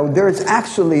 So there's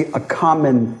actually a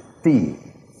common theme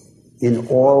in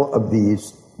all of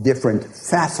these different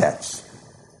facets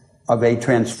of a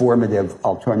transformative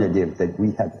alternative that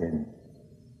we have been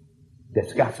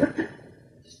discussing.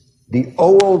 The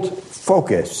old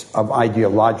focus of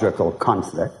ideological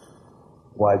conflict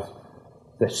was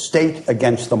the state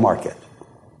against the market.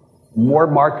 More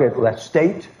market, less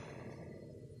state.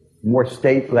 More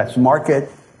state, less market.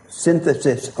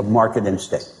 Synthesis of market and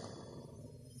state.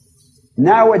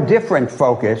 Now a different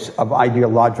focus of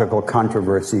ideological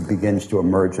controversy begins to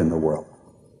emerge in the world.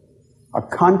 A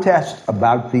contest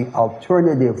about the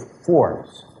alternative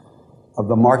forms of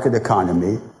the market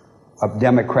economy, of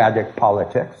democratic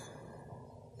politics,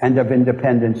 and of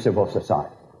independent civil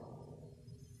society.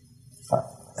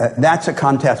 That's a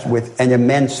contest with an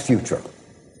immense future.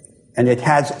 And it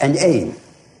has an aim.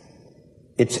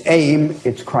 Its aim,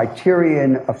 its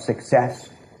criterion of success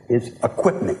is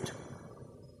equipment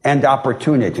and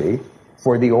opportunity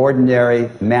for the ordinary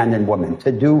man and woman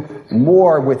to do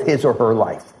more with his or her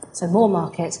life. So more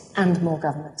market and more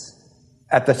government.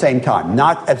 At the same time,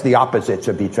 not as the opposites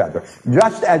of each other.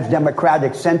 Just as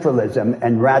democratic centralism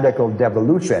and radical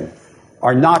devolution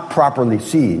are not properly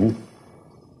seen,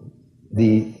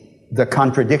 the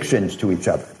contradictions to each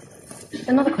other.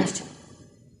 Another question.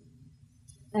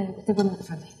 The woman at the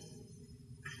front.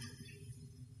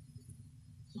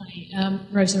 Hi,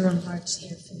 Rosa Ronhardt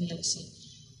here from the LSE.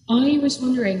 I was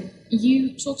wondering,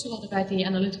 you talked a lot about the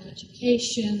analytical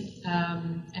education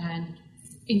and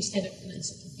instead of the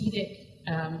encyclopedic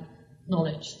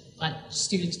knowledge like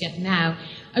students get now.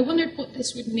 I wondered what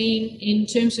this would mean in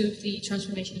terms of the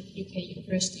transformation of UK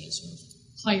universities or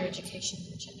higher education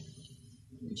in general.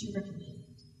 What would you recommend?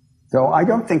 So I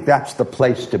don't think that's the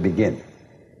place to begin.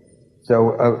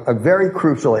 So a very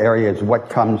crucial area is what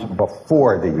comes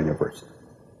before the university,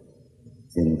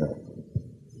 in the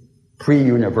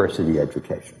pre-university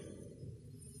education.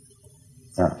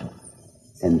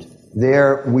 And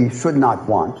there we should not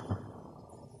want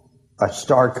a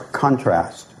stark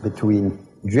contrast between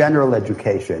general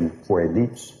education for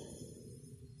elites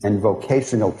and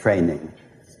vocational training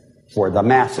for the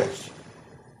masses.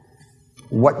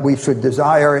 What we should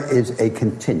desire is a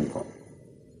continuum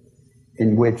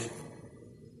in which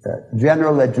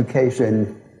general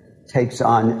education takes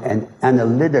on an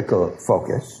analytical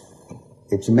focus.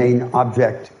 Its main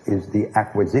object is the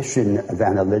acquisition of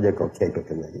analytical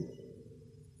capability.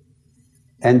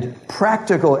 And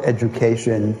practical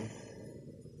education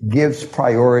gives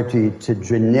priority to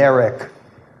generic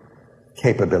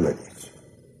capabilities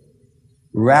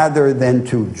rather than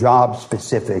to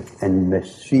job-specific and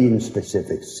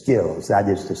machine-specific skills, that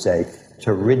is to say,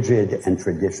 to rigid and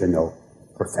traditional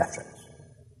professions.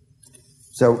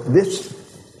 So this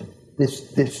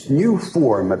new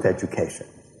form of education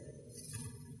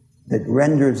that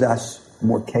renders us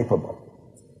more capable,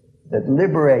 that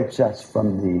liberates us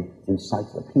from the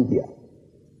encyclopedia,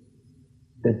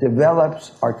 that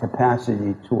develops our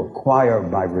capacity to acquire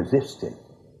by resisting,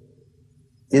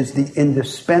 is the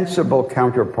indispensable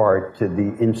counterpart to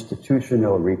the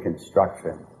institutional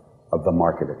reconstruction of the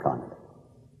market economy.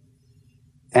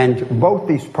 And both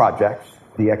these projects,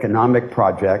 the economic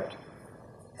project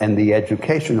and the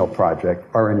educational project,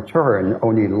 are in turn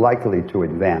only likely to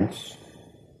advance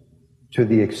to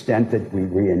the extent that we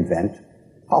reinvent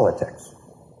politics,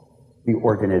 the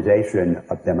organization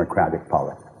of democratic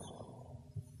politics.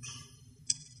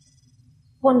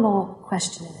 One more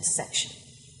question in this section.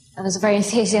 And there's a very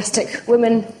enthusiastic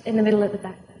woman in the middle at the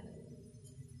back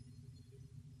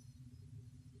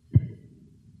there.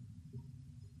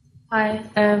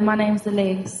 Hi, my name's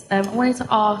Elise. I wanted to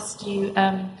ask you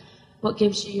what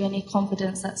gives you any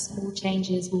confidence that small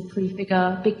changes will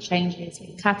prefigure big changes?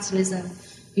 Capitalism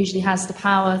usually has the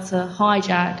power to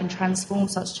hijack and transform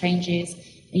such changes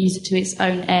and use it to its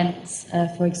own ends,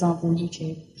 for example,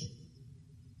 YouTube.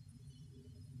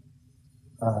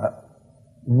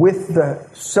 With the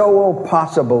sole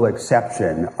possible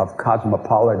exception of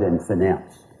cosmopolitan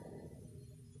finance,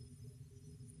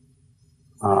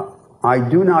 I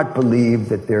do not believe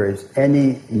that there is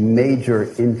any major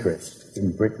interest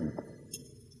in Britain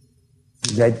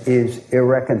that is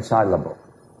irreconcilable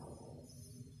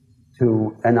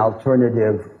to an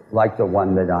alternative like the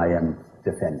one that I am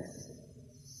defending.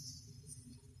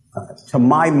 To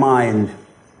my mind,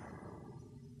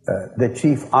 the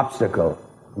chief obstacle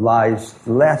lies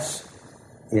less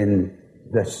in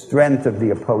the strength of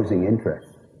the opposing interest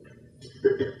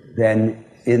than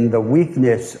in the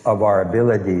weakness of our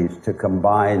abilities to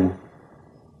combine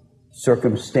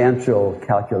circumstantial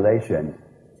calculation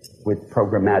with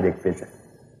programmatic vision.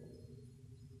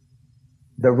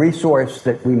 The resource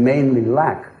that we mainly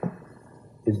lack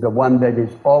is the one that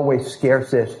is always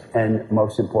scarcest and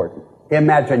most important: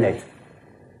 imagination.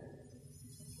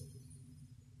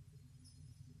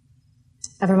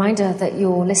 A reminder that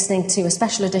you're listening to a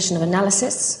special edition of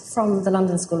Analysis from the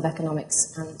London School of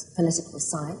Economics and Political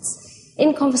Science,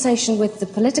 in conversation with the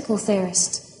political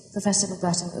theorist, Professor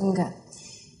Roberto Unger.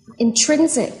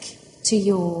 Intrinsic to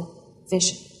your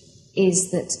vision is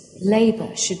that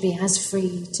labour should be as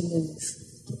free to move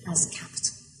as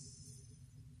capital,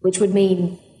 which would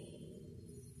mean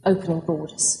opening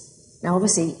borders. Now,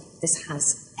 obviously, this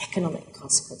has economic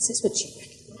consequences, which you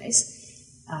recognise,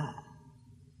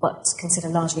 but consider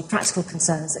largely practical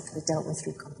concerns that can be dealt with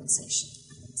through compensation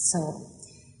and so on.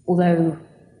 Although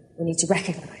we need to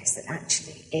recognise that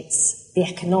actually it's the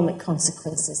economic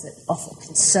consequences that often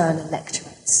concern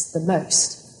electorates the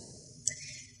most.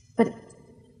 But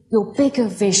your bigger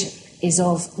vision is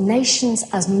of nations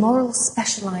as moral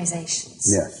specialisations.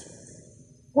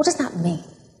 Yes. What does that mean?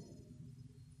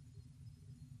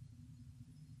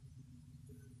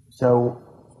 So,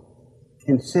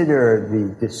 consider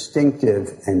the distinctive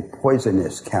and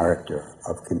poisonous character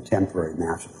of contemporary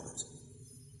nationalism.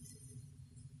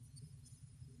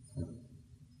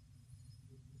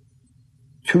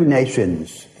 Two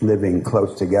nations living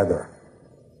close together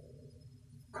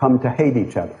come to hate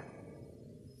each other,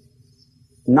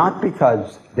 not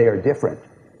because they are different,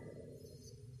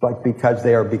 but because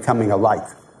they are becoming alike,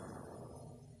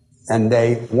 and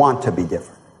they want to be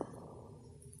different.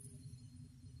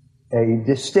 A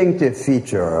distinctive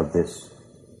feature of this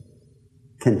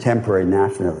contemporary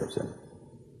nationalism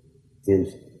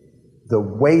is the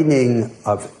waning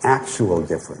of actual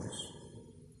difference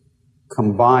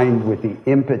combined with the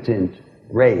impotent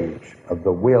rage of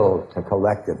the will to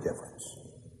collective difference.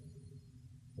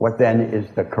 What then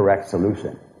is the correct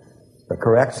solution? The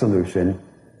correct solution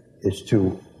is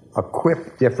to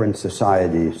equip different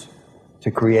societies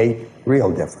to create real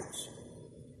difference.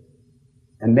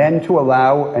 And then to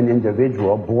allow an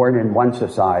individual born in one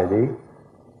society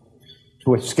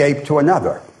to escape to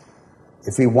another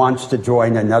if he wants to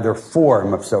join another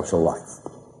form of social life.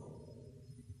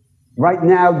 Right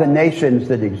now, the nations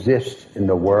that exist in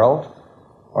the world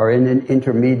are in an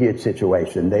intermediate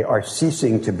situation. They are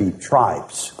ceasing to be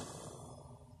tribes,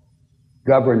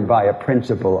 governed by a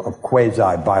principle of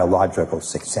quasi-biological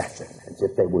succession, as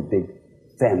if they were big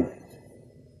families.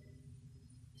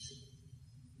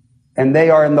 And they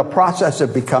are in the process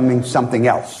of becoming something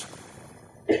else,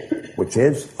 which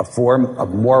is a form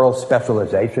of moral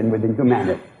specialization within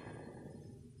humanity.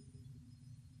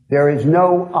 There is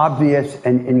no obvious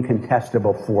and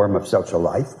incontestable form of social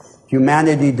life.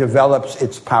 Humanity develops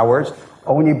its powers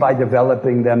only by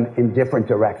developing them in different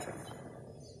directions.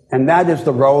 And that is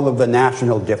the role of the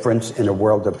national difference in a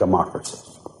world of democracy.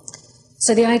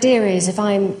 So the idea is, if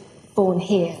I'm born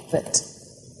here but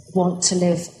want to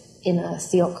live in a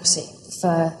theocracy,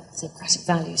 prefer theocratic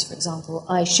values, for example,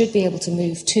 I should be able to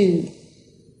move to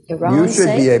Iran, You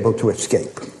should be able to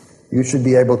escape. You should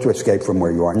be able to escape from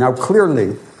where you are. Now,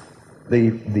 clearly,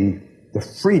 the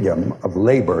freedom of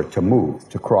labor to move,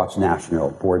 to cross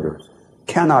national borders,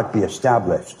 cannot be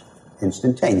established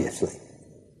instantaneously.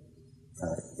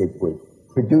 It would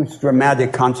produce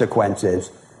dramatic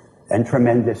consequences and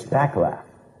tremendous backlash.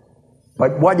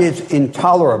 But what is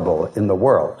intolerable in the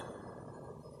world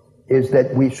is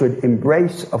that we should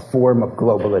embrace a form of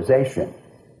globalization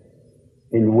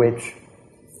in which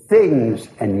things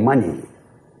and money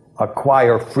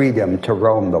acquire freedom to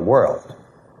roam the world,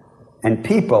 and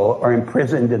people are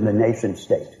imprisoned in the nation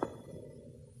state,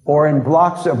 or in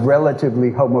blocks of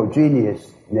relatively homogeneous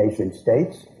nation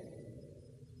states,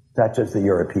 such as the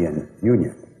European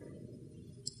Union.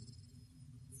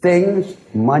 Things,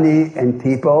 money, and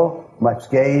people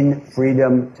must gain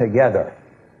freedom together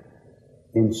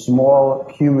in small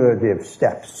cumulative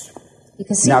steps.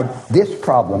 Now, this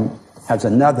problem has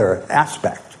another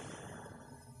aspect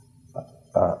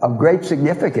of great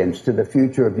significance to the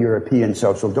future of European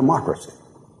social democracy.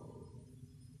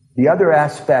 The other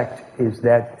aspect is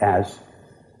that as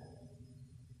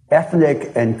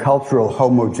ethnic and cultural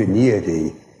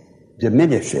homogeneity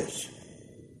diminishes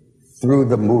through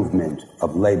the movement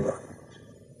of labor,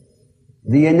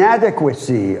 the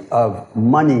inadequacy of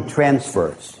money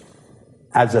transfers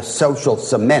as a social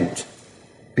cement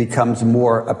becomes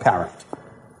more apparent.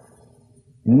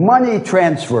 Money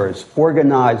transfers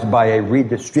organized by a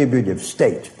redistributive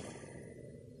state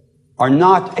are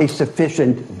not a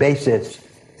sufficient basis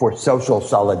for social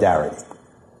solidarity.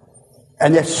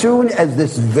 And as soon as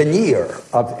this veneer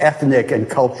of ethnic and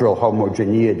cultural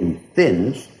homogeneity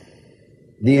thins,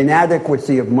 the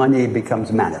inadequacy of money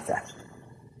becomes manifest.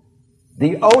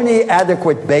 The only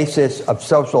adequate basis of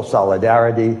social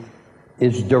solidarity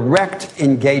is direct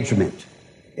engagement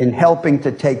in helping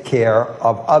to take care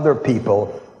of other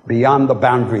people beyond the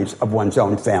boundaries of one's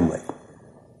own family.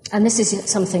 And this is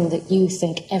something that you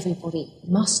think everybody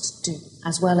must do,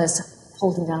 as well as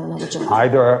holding down another job?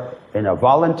 Either in a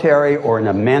voluntary or in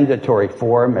a mandatory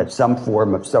form, as some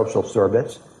form of social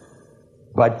service.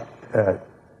 But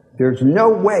there's no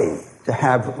way to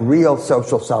have real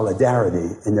social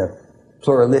solidarity in a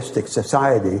pluralistic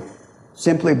society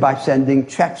simply by sending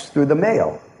checks through the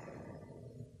mail.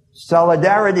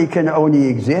 Solidarity can only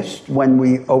exist when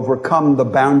we overcome the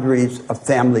boundaries of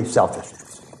family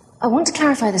selfishness. I want to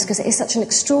clarify this because it is such an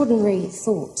extraordinary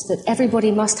thought that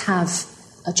everybody must have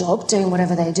a job doing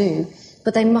whatever they do,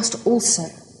 but they must also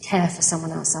care for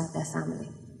someone outside their family.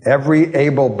 Every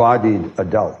able-bodied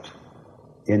adult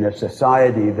in a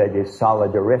society that is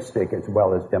solidaristic as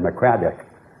well as democratic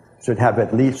should have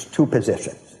at least two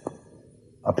positions.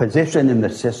 A position in the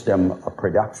system of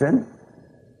production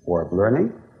or of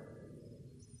learning,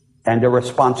 and a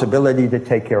responsibility to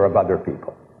take care of other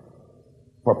people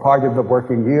for part of the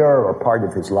working year or part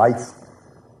of his life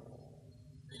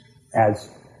as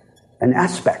an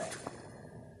aspect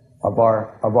of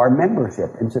our membership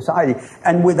in society.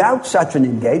 And without such an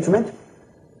engagement,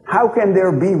 how can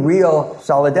there be real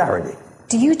solidarity?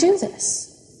 Do you do this?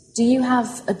 Do you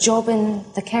have a job in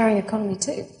the caring economy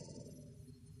too?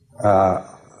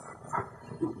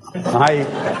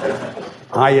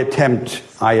 I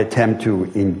attempt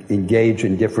to engage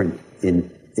in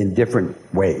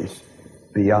different ways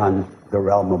beyond the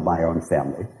realm of my own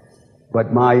family,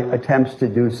 but my attempts to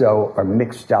do so are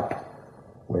mixed up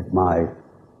with my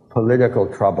political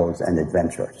troubles and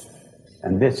adventures,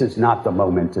 and this is not the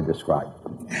moment to describe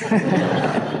them.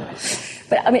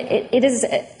 But I mean, it is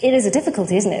a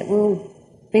difficulty, isn't it? We're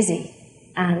all busy,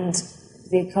 and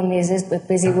the economy is we're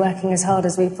busy working as hard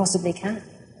as we possibly can.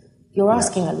 You're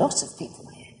asking a lot of people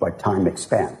here. But time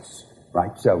expands,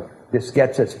 right? So this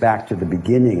gets us back to the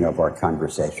beginning of our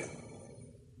conversation,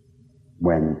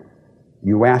 when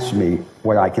you asked me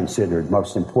what I considered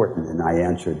most important, and I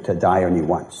answered, to die only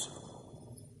once.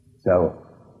 So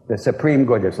the supreme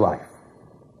good is life.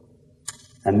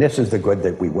 And this is the good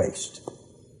that we waste.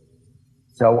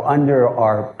 So under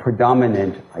our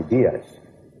predominant ideas,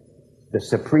 the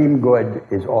supreme good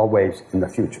is always in the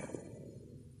future,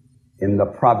 in the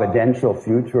providential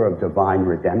future of divine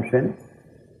redemption,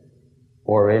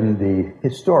 or in the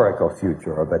historical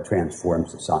future of a transformed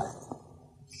society.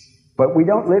 But we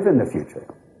don't live in the future.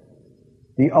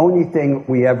 The only thing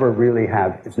we ever really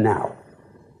have is now,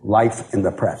 life in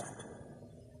the present.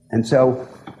 And so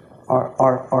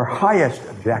our highest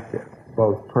objective,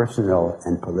 both personal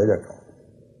and political,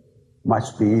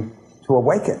 must be to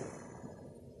awaken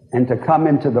and to come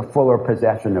into the fuller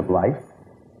possession of life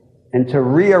and to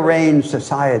rearrange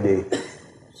society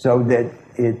so that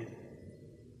it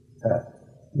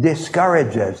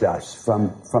discourages us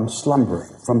from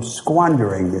slumbering, from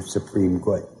squandering this supreme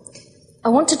good. I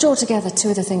want to draw together two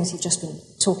of the things you've just been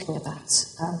talking about,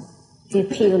 the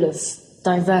appeal of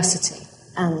diversity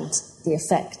and the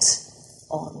effect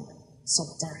on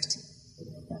solidarity.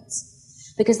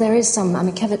 Because there is some,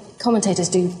 commentators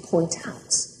do point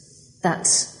out that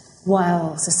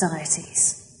while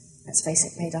societies, let's face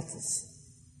it, made up of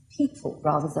people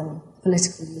rather than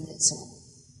political units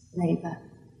or labour,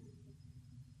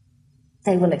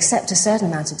 they will accept a certain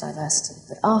amount of diversity,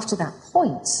 but after that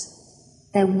point,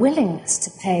 their willingness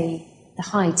to pay the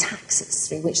high taxes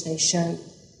through which they show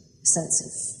a sense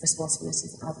of responsibility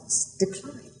for others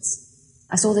declines.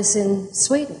 I saw this in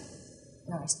Sweden,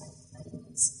 where I spent many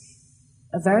months.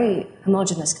 A very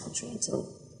homogenous country until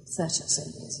 30 or so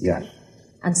years ago. Yes.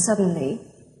 And suddenly,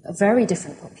 a very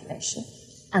different population,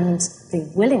 and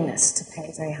the willingness to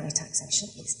pay very high taxation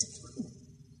is declining.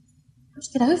 How do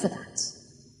you get over that?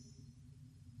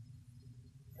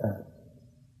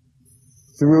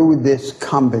 Through this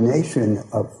combination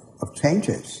of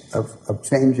changes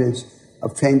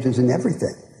in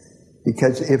everything.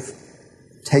 Because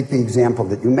take the example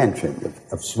that you mentioned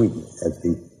of Sweden as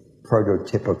the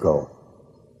prototypical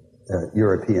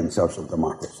European social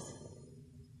democracy.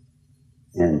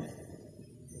 And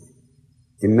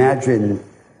imagine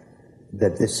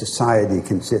that this society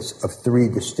consists of three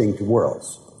distinct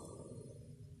worlds.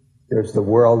 There's the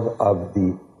world of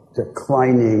the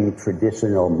declining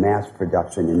traditional mass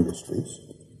production industries.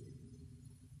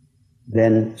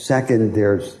 Then second,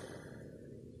 there's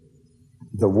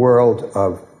the world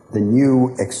of the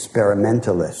new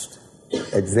experimentalist,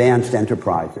 advanced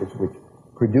enterprises, which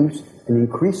produce an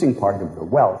increasing part of the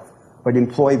wealth, but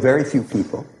employ very few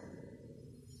people.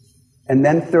 And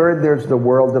then third, there's the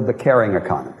world of the caring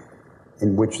economy,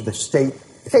 in which the state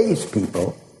pays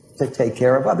people to take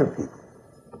care of other people.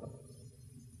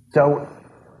 So,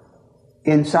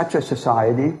 in such a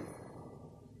society,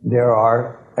 there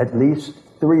are at least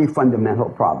three fundamental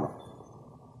problems.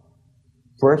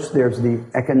 First, there's the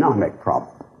economic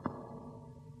problem,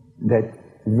 that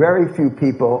very few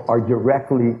people are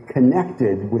directly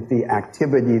connected with the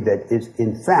activity that is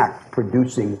in fact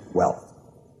producing wealth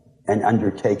and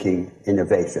undertaking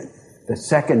innovation. The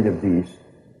second of these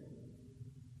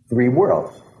three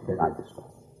worlds that I described.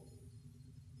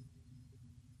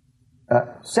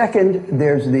 Second,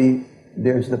 there's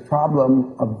the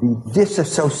problem of the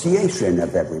disassociation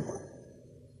of everyone.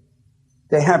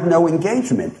 They have no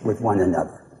engagement with one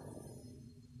another.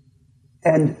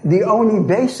 And the only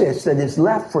basis that is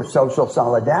left for social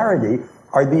solidarity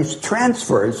are these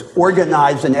transfers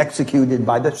organized and executed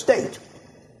by the state.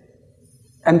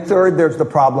 And third, there's the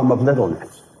problem of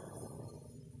littleness.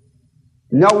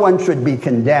 No one should be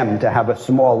condemned to have a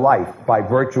small life by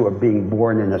virtue of being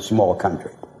born in a small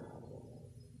country.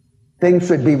 Things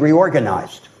should be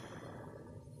reorganized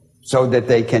so that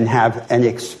they can have an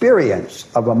experience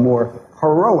of a more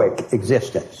heroic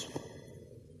existence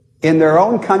in their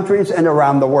own countries and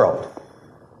around the world.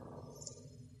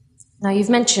 Now, you've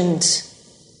mentioned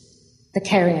the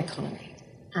caring economy,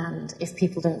 and if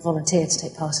people don't volunteer to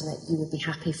take part in it, you would be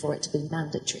happy for it to be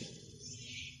mandatory.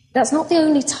 That's not the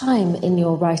only time in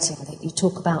your writing that you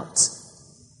talk about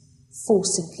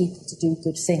forcing people to do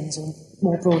good things, or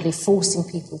more broadly, forcing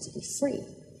people to be free.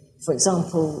 For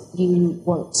example, you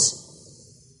want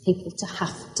people to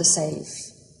have to save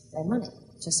their money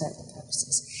for certain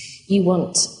purposes. You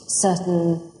want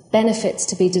certain benefits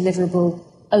to be deliverable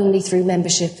only through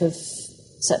membership of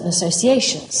certain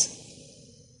associations.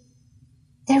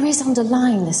 There is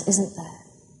underlying this, isn't there?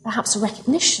 Perhaps a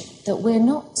recognition that we're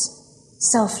not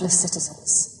selfless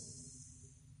citizens.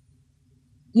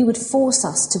 You would force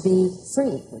us to be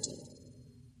free, would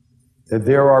you?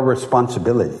 There are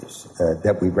responsibilities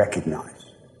that we recognize,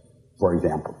 for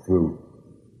example, through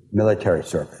military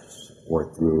service,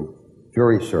 or through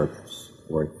jury service,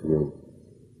 or through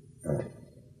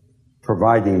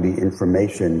providing the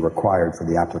information required for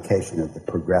the application of the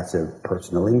progressive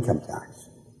personal income tax.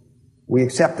 We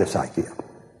accept this idea.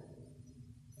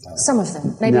 Some of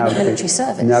them, maybe not military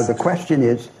service. Now, the question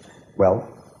is, well,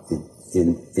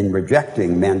 in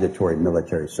rejecting mandatory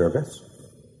military service,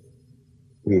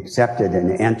 we accepted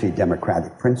an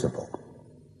anti-democratic principle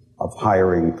of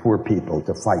hiring poor people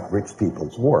to fight rich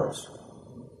people's wars.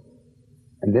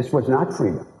 And this was not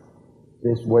freedom.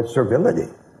 This was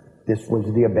servility. This was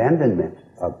the abandonment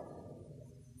of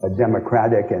a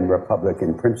democratic and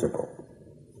republican principle.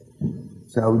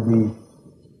 So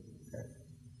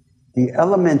the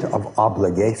element of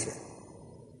obligation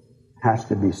has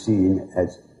to be seen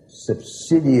as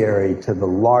subsidiary to the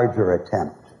larger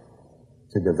attempt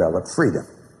to develop freedom.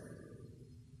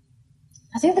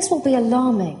 I think this will be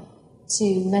alarming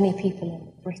to many people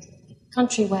in Britain, a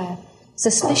country where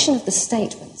suspicion of the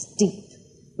state runs deep.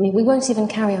 I mean, we won't even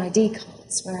carry ID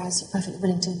cards, whereas you're perfectly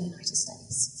willing to in the United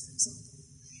States, for example.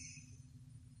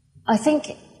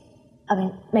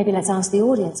 Maybe let's ask the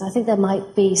audience. I think there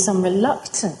might be some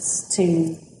reluctance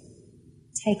to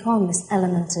take on this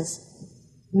element of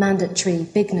mandatory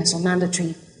bigness or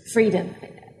mandatory freedom.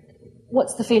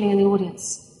 What's the feeling in the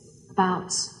audience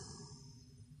about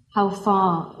how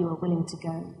far you are willing to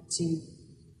go to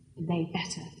be made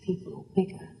better people or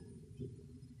bigger people?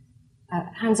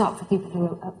 Hands up for people who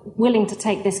are willing to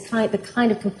take the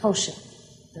kind of compulsion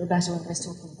that Roberto Ongwe is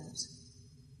talking about.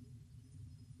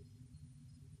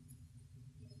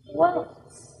 Well,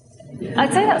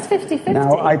 I'd say that's 50-50.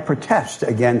 Now, I protest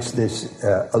against this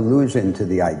allusion to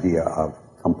the idea of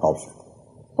compulsion.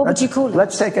 What would you call it?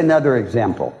 Let's take another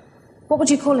example. What would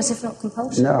you call it if not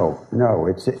compulsion? No,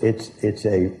 it's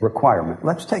a requirement.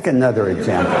 Let's take another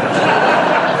example.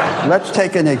 Let's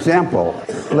take an example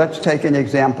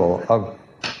of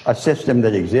a system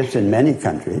that exists in many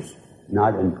countries,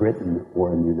 not in Britain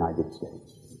or in the United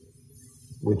States,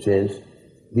 which is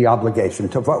the obligation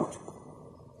to vote.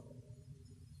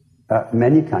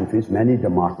 Many countries, many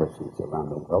democracies around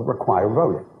the world require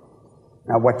voting.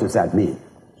 Now, what does that mean?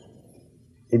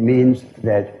 It means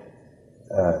that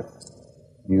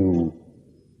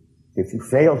if you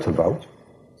fail to vote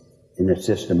in a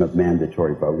system of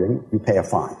mandatory voting, you pay a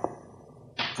fine,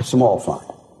 a small fine.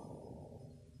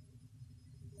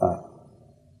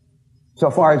 So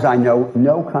far as I know,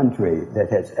 no country that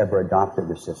has ever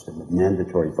adopted a system of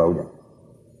mandatory voting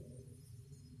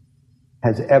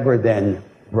has ever then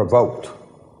revoked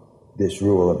this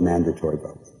rule of mandatory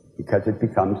voting, because it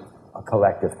becomes a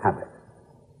collective habit,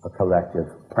 a collective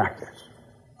practice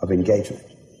of engagement.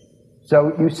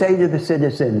 So you say to the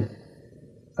citizen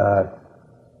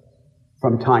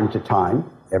from time to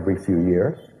time, every few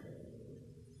years,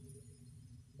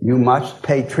 You must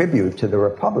pay tribute to the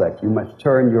Republic. You must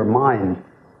turn your mind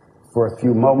for a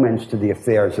few moments to the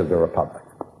affairs of the Republic,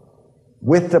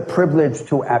 with the privilege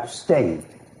to abstain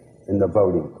in the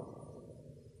voting.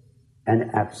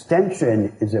 And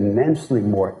abstention is immensely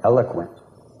more eloquent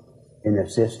in a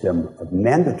system of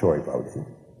mandatory voting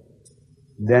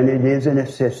than it is in a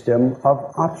system of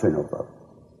optional voting.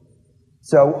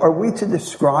 So are we to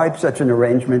describe such an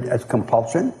arrangement as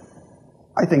compulsion?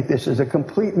 I think this is a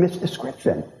complete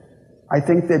misdescription. I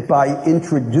think that by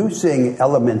introducing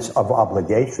elements of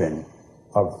obligation,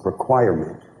 of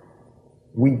requirement,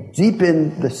 we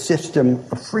deepen the system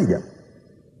of freedom.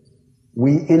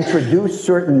 We introduce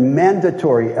certain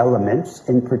mandatory elements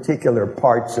in particular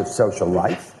parts of social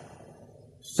life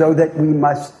so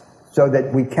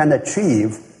that we can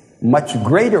achieve much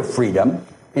greater freedom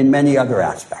in many other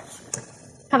aspects.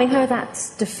 Having heard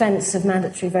that defence of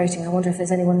mandatory voting, I wonder if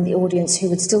there's anyone in the audience who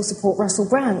would still support Russell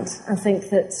Brand and think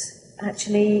that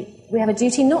actually we have a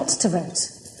duty not to vote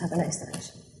at the next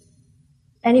election.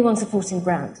 Anyone supporting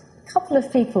Brand? A couple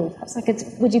of people. Perhaps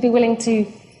would you be willing to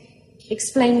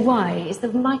explain why? Is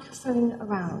the microphone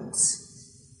around?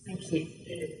 Thank you.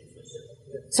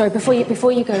 Sorry, before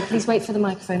you go, please wait for the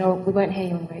microphone or we won't hear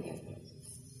you on the radio.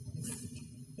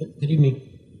 Good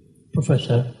evening,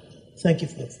 Professor. Thank you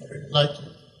for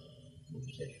enlightening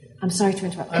conversation. I'm sorry to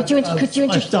interrupt. Could you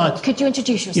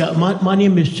introduce yourself? Yeah, my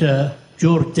name is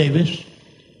George Davis.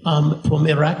 I'm from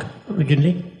Iraq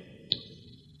originally.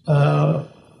 The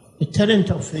tenet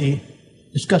of the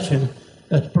discussion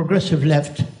that progressive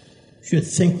left should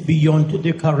think beyond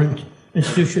the current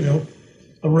institutional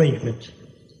arrangement.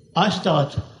 I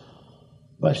start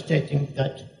by stating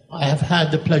that I have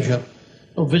had the pleasure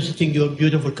of visiting your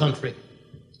beautiful country.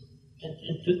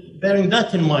 And bearing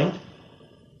that in mind,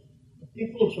 the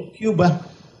peoples of Cuba,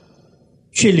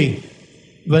 Chile,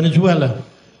 Venezuela,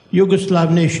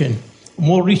 Yugoslav nation,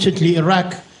 more recently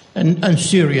Iraq and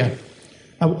Syria,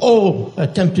 have all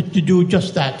attempted to do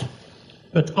just that,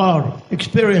 but are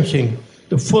experiencing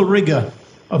the full rigor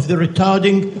of the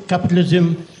retarding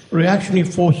capitalism, reactionary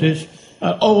forces,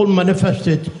 all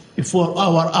manifested before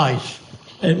our eyes.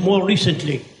 And more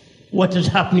recently, what is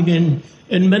happening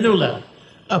in Manila,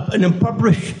 an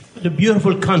impoverished, the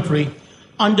beautiful country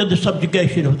under the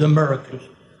subjugation of the Americans.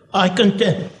 I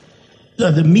contend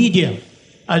that the media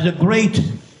has a great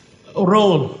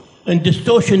role in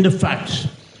distorting the facts.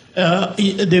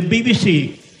 The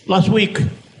BBC last week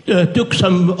took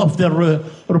some of their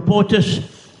reporters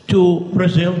to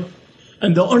Brazil,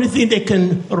 and the only thing they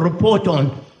can report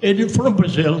on from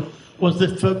Brazil was the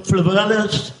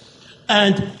favelas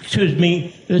and,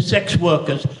 the sex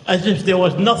workers, as if there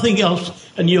was nothing else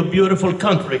in your beautiful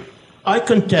country. I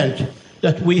contend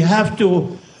that we have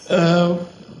to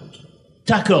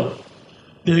tackle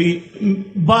the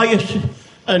bias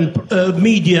and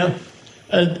media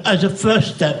as a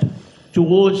first step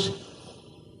towards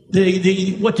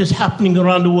what is happening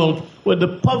around the world, where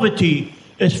the poverty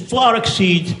far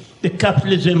exceeds the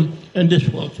capitalism in this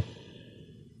world.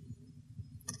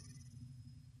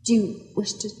 Do you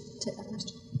wish to take that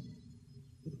question?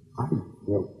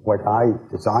 What I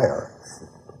desire,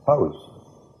 propose,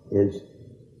 is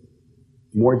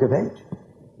more debate,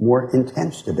 more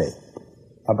intense debate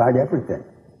about everything,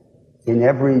 in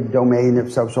every domain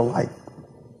of social life.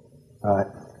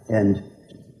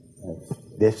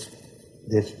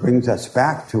 This brings us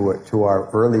back to our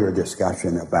earlier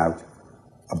discussion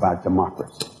about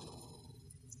democracy.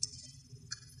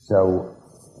 So,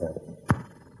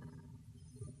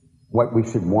 what we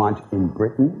should want in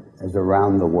Britain, as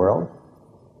around the world,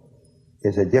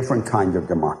 is a different kind of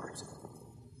democracy.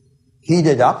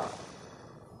 Heated up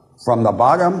from the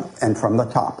bottom and from the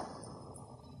top.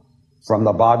 From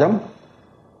the bottom,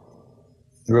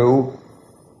 through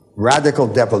radical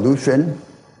devolution,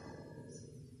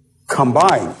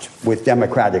 combined with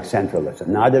democratic centralism,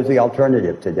 not as the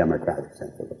alternative to democratic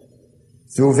centralism.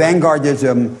 Through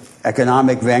vanguardism,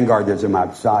 economic vanguardism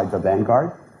outside the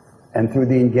vanguard, and through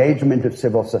the engagement of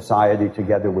civil society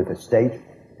together with the state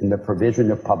in the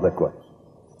provision of public goods.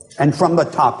 And from the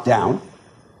top down,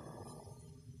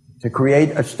 to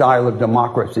create a style of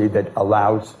democracy that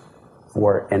allows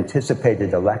for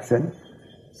anticipated elections,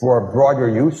 for a broader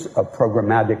use of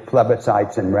programmatic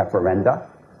plebiscites and referenda,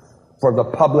 for the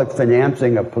public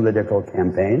financing of political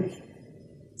campaigns,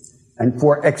 and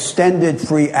for extended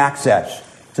free access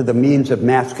to the means of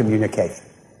mass communication,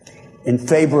 in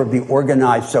favor of the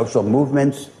organized social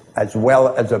movements as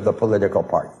well as of the political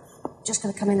parties. Just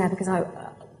going to come in there because I'm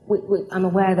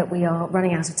aware that we are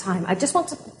running out of time. I just want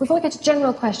to, before we get to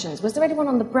general questions, was there anyone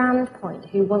on the Brand point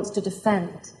who wants to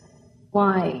defend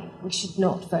why we should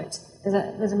not vote?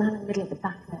 There's a man in the middle at the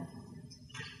back there.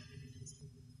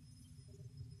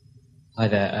 Hi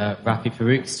there, Rafi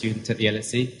Farouk, student at the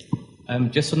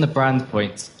LSE. Just on the brand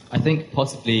point, I think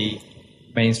possibly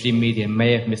mainstream media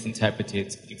may have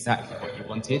misinterpreted exactly what you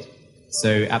wanted.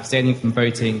 So abstaining from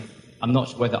voting, I'm not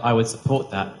sure whether I would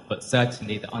support that, but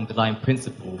certainly the underlying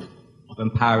principle of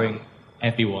empowering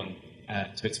everyone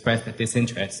to express their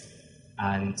disinterest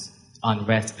and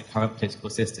unrest in the current political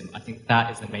system, I think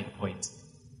that is the main point.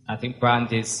 I think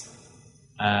brand is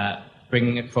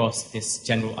bringing across this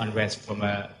general unrest from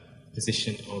a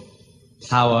position of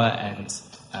power and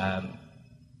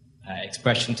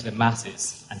expression to the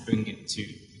masses and bringing it to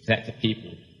the collective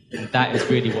people. And that is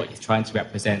really what he's trying to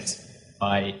represent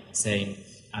by saying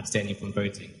abstaining from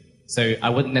voting. So I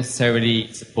wouldn't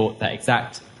necessarily support that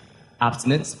exact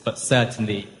abstinence, but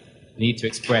certainly need to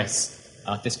express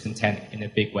our discontent in a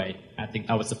big way. I think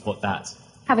I would support that.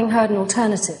 Having heard an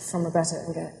alternative from Roberto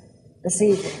Ungar this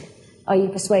evening, are you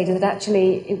persuaded that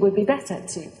actually it would be better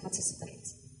to participate?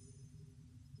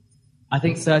 I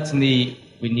think certainly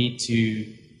we need to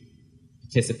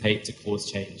participate to cause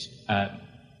change.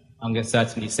 Ungar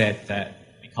certainly said that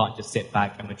we can't just sit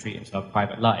back and retreat into our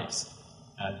private lives.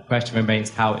 The question remains,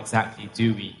 how exactly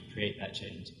do we create that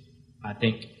change? I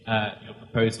think your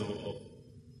proposal of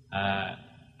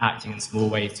acting in small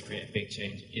ways to create a big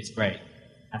change is great.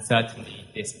 And certainly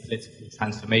this political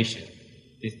transformation,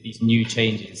 these new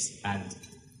changes, and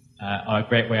are a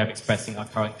great way of expressing our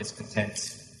current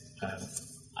discontent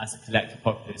as a collective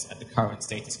populace at the current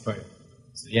status quo.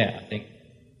 So yeah, I think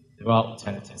there are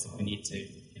alternatives and we need to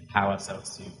empower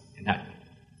ourselves to enact them.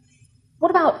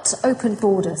 What about open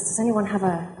borders? Does anyone have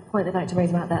a point they'd like to raise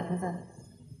about that?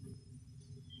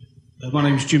 My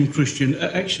name is Jim Christian.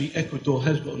 Actually, Ecuador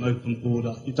has got an open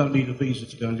border. You don't need a visa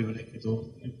to go and live in Ecuador.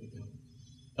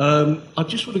 I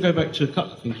just want to go back to a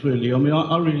couple of things, really. I mean,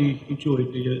 I really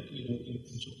enjoyed the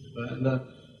talking about, and I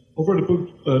read a book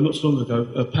not so long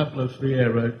ago, Pablo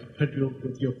Freire, Pedro of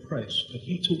the Oppressed, and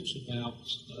he talks about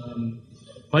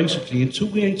basically until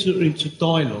we enter into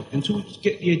dialogue, until we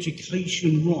get the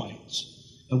education right,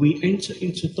 and we enter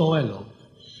into dialogue,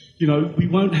 we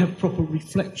won't have proper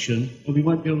reflection and we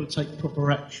won't be able to take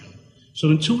proper action. So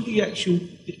until the education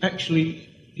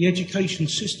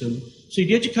system,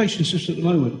 the education system at the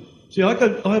moment,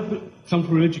 I've come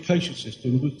from an education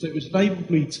system that was enabled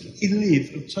me to live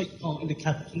and take part in the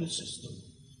capitalist system.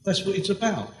 That's what it's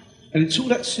about. And until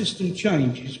that system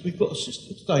changes, we've got a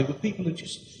system today where people are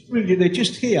they're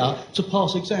just here to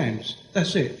pass exams.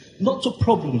 That's it. Not to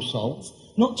problem solve,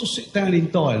 not to sit down in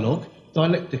dialogue,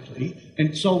 dialectically,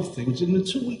 and solve things. And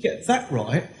until we get that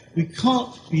right, we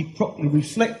can't be properly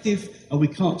reflective and we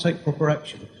can't take proper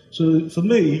action. So for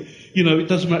me, it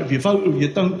doesn't matter if you vote or you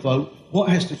don't vote. What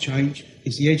has to change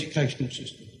is the educational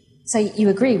system. So you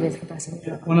agree with Roberto?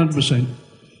 100%.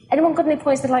 Anyone got any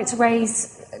points they'd like to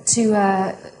raise to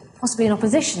possibly in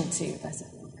opposition to Roberto?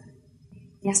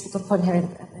 Yes, we've got a point here at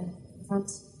the front.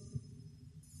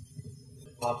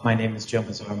 My name is Joe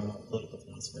Mazzaro. I'm a political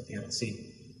philosopher at the LSE.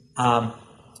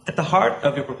 At the heart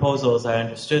of your proposal, as I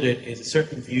understood it, is a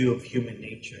certain view of human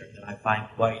nature that I find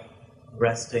quite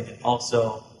arresting and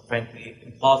also, frankly,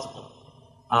 implausible.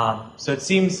 So it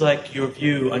seems like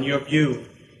on your view,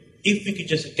 if we could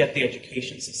just get the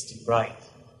education system right,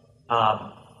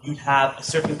 you'd have a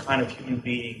certain kind of human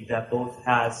being that both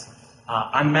has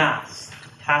en masse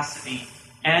capacity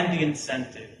and the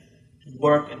incentive to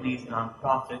work in these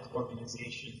nonprofit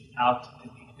organizations without the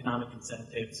economic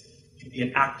incentives, to be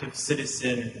an active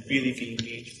citizen and really be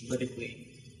engaged politically.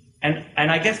 And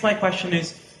I guess my question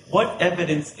is, what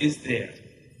evidence is there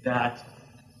that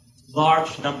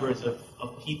large numbers of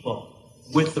people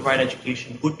with the right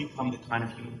education would become the kind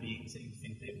of human beings that you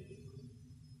think they would be?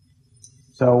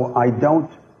 So I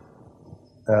don't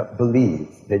believe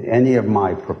that any of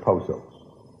my proposals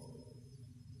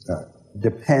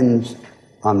depends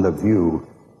on the view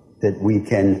that we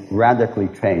can radically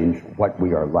change what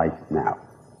we are like now.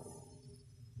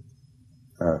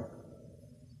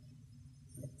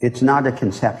 It's not a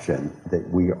conception that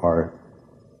we are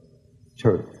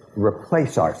to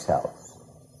replace ourselves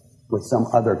with some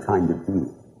other kind of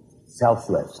being,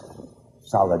 selfless,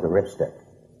 solidaristic,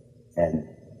 and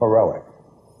heroic.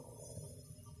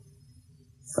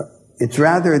 It's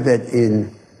rather that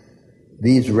in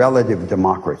these relative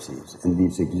democracies and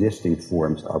these existing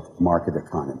forms of market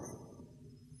economy,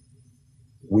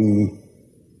 we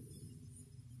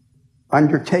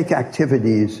undertake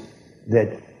activities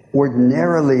that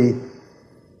ordinarily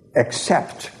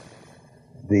accept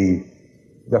the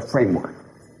framework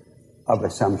of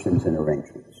assumptions and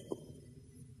arrangements.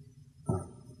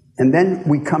 And then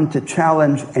we come to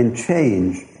challenge and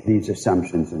change these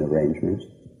assumptions and arrangements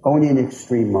only in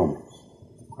extreme moments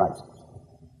of crisis.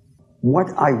 What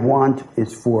I want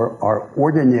is for our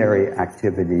ordinary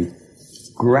activity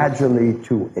gradually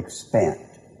to expand,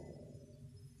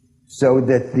 so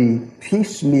that the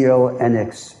piecemeal and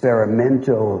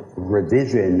experimental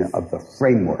revision of the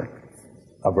framework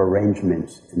of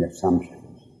arrangements and assumptions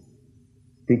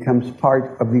becomes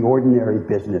part of the ordinary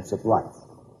business of life.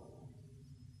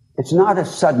 It's not a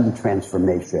sudden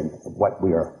transformation of what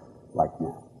we are like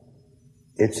now.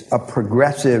 It's a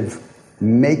progressive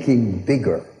making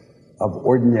bigger of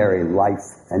ordinary life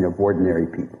and of ordinary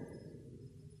people.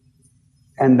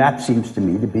 And that seems to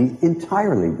me to be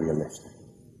entirely realistic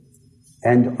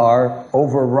and our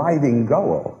overriding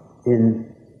goal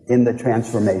in the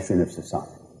transformation of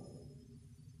society.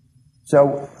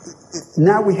 So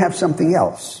now we have something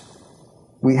else.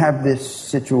 We have this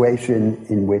situation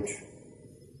in which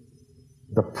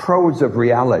the prose of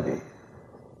reality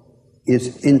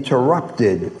is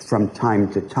interrupted from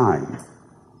time to time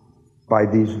by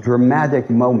these dramatic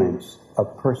moments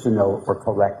of personal or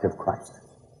collective crisis.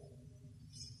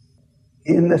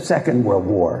 In the Second World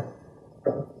War,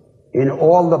 in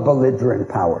all the belligerent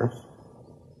powers,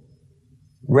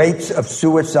 rates of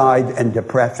suicide and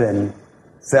depression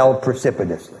fell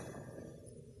precipitously,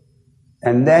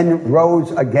 and then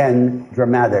rose again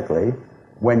dramatically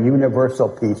when universal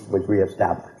peace was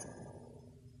reestablished.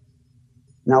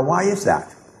 Now, why is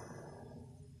that?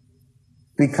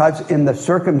 Because in the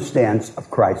circumstance of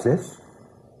crisis,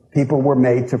 people were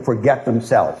made to forget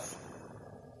themselves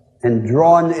and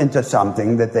drawn into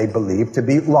something that they believed to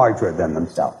be larger than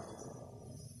themselves.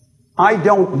 I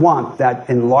don't want that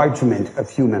enlargement of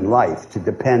human life to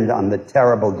depend on the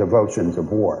terrible devotions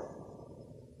of war.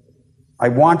 I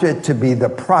want it to be the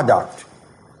product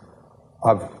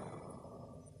of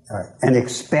an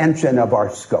expansion of our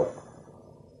scope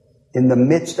in the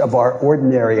midst of our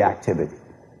ordinary activity.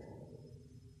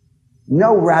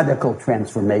 No radical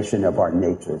transformation of our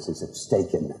natures is at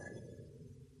stake in that.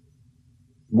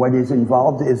 What is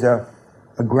involved is a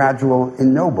gradual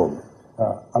ennoblement,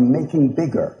 a making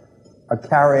bigger, a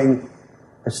carrying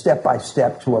a step by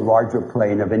step to a larger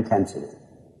plane of intensity,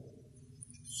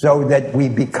 so that we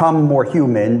become more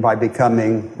human by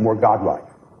becoming more godlike.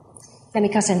 Let me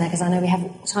cut in there because I know we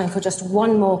have time for just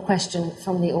one more question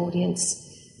from the audience.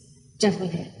 Gentleman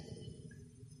here.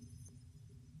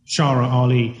 Shara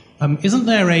Ali, isn't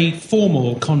there a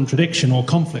formal contradiction or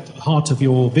conflict at the heart of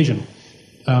your vision?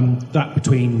 That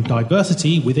between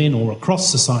diversity within or across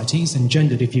societies,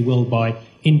 engendered, if you will, by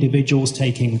individuals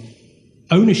taking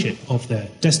ownership of their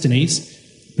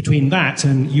destinies, between that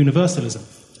and universalism.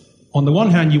 On the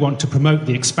one hand, you want to promote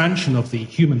the expansion of the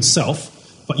human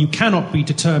self, but you cannot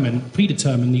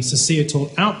predetermine the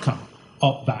societal outcome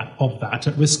of that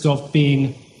at risk of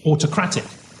being autocratic.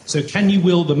 So can you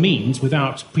will the means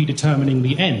without predetermining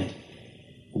the end?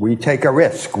 We take a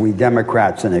risk, we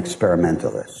Democrats and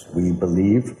experimentalists. We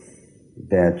believe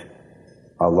that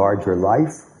a larger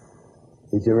life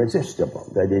is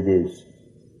irresistible, that it is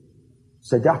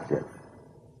seductive.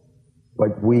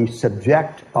 But we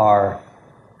subject our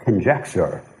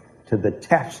conjecture to the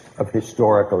test of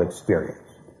historical experience.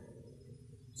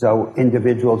 So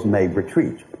individuals may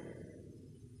retreat.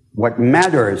 What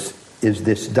matters is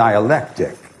this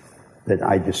dialectic that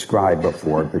I described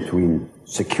before between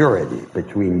security,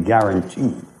 between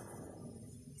guarantee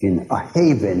in a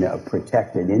haven of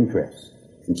protected interests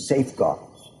and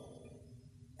safeguards,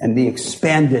 and the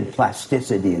expanded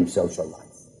plasticity in social life.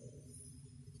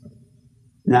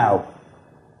 Now,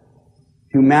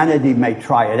 humanity may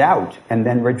try it out and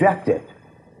then reject it,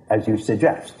 as you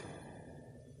suggest.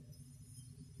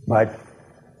 But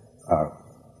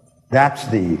that's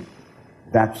the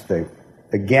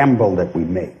gamble that we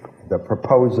make, the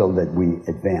proposal that we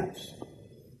advance,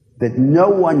 that no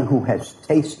one who has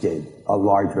tasted a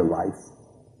larger life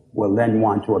will then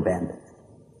want to abandon it.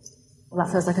 Well,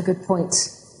 that feels like a good point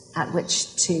at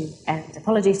which to end.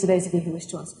 Apologies to those of you who wish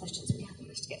to ask questions we haven't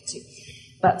managed to get to.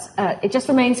 But it just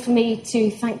remains for me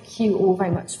to thank you all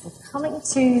very much for coming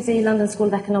to the London School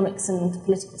of Economics and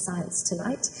Political Science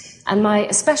tonight. And my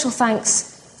special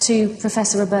thanks to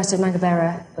Professor Roberto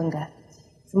Mangabeira Ungar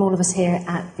from all of us here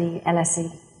at the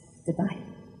LSE.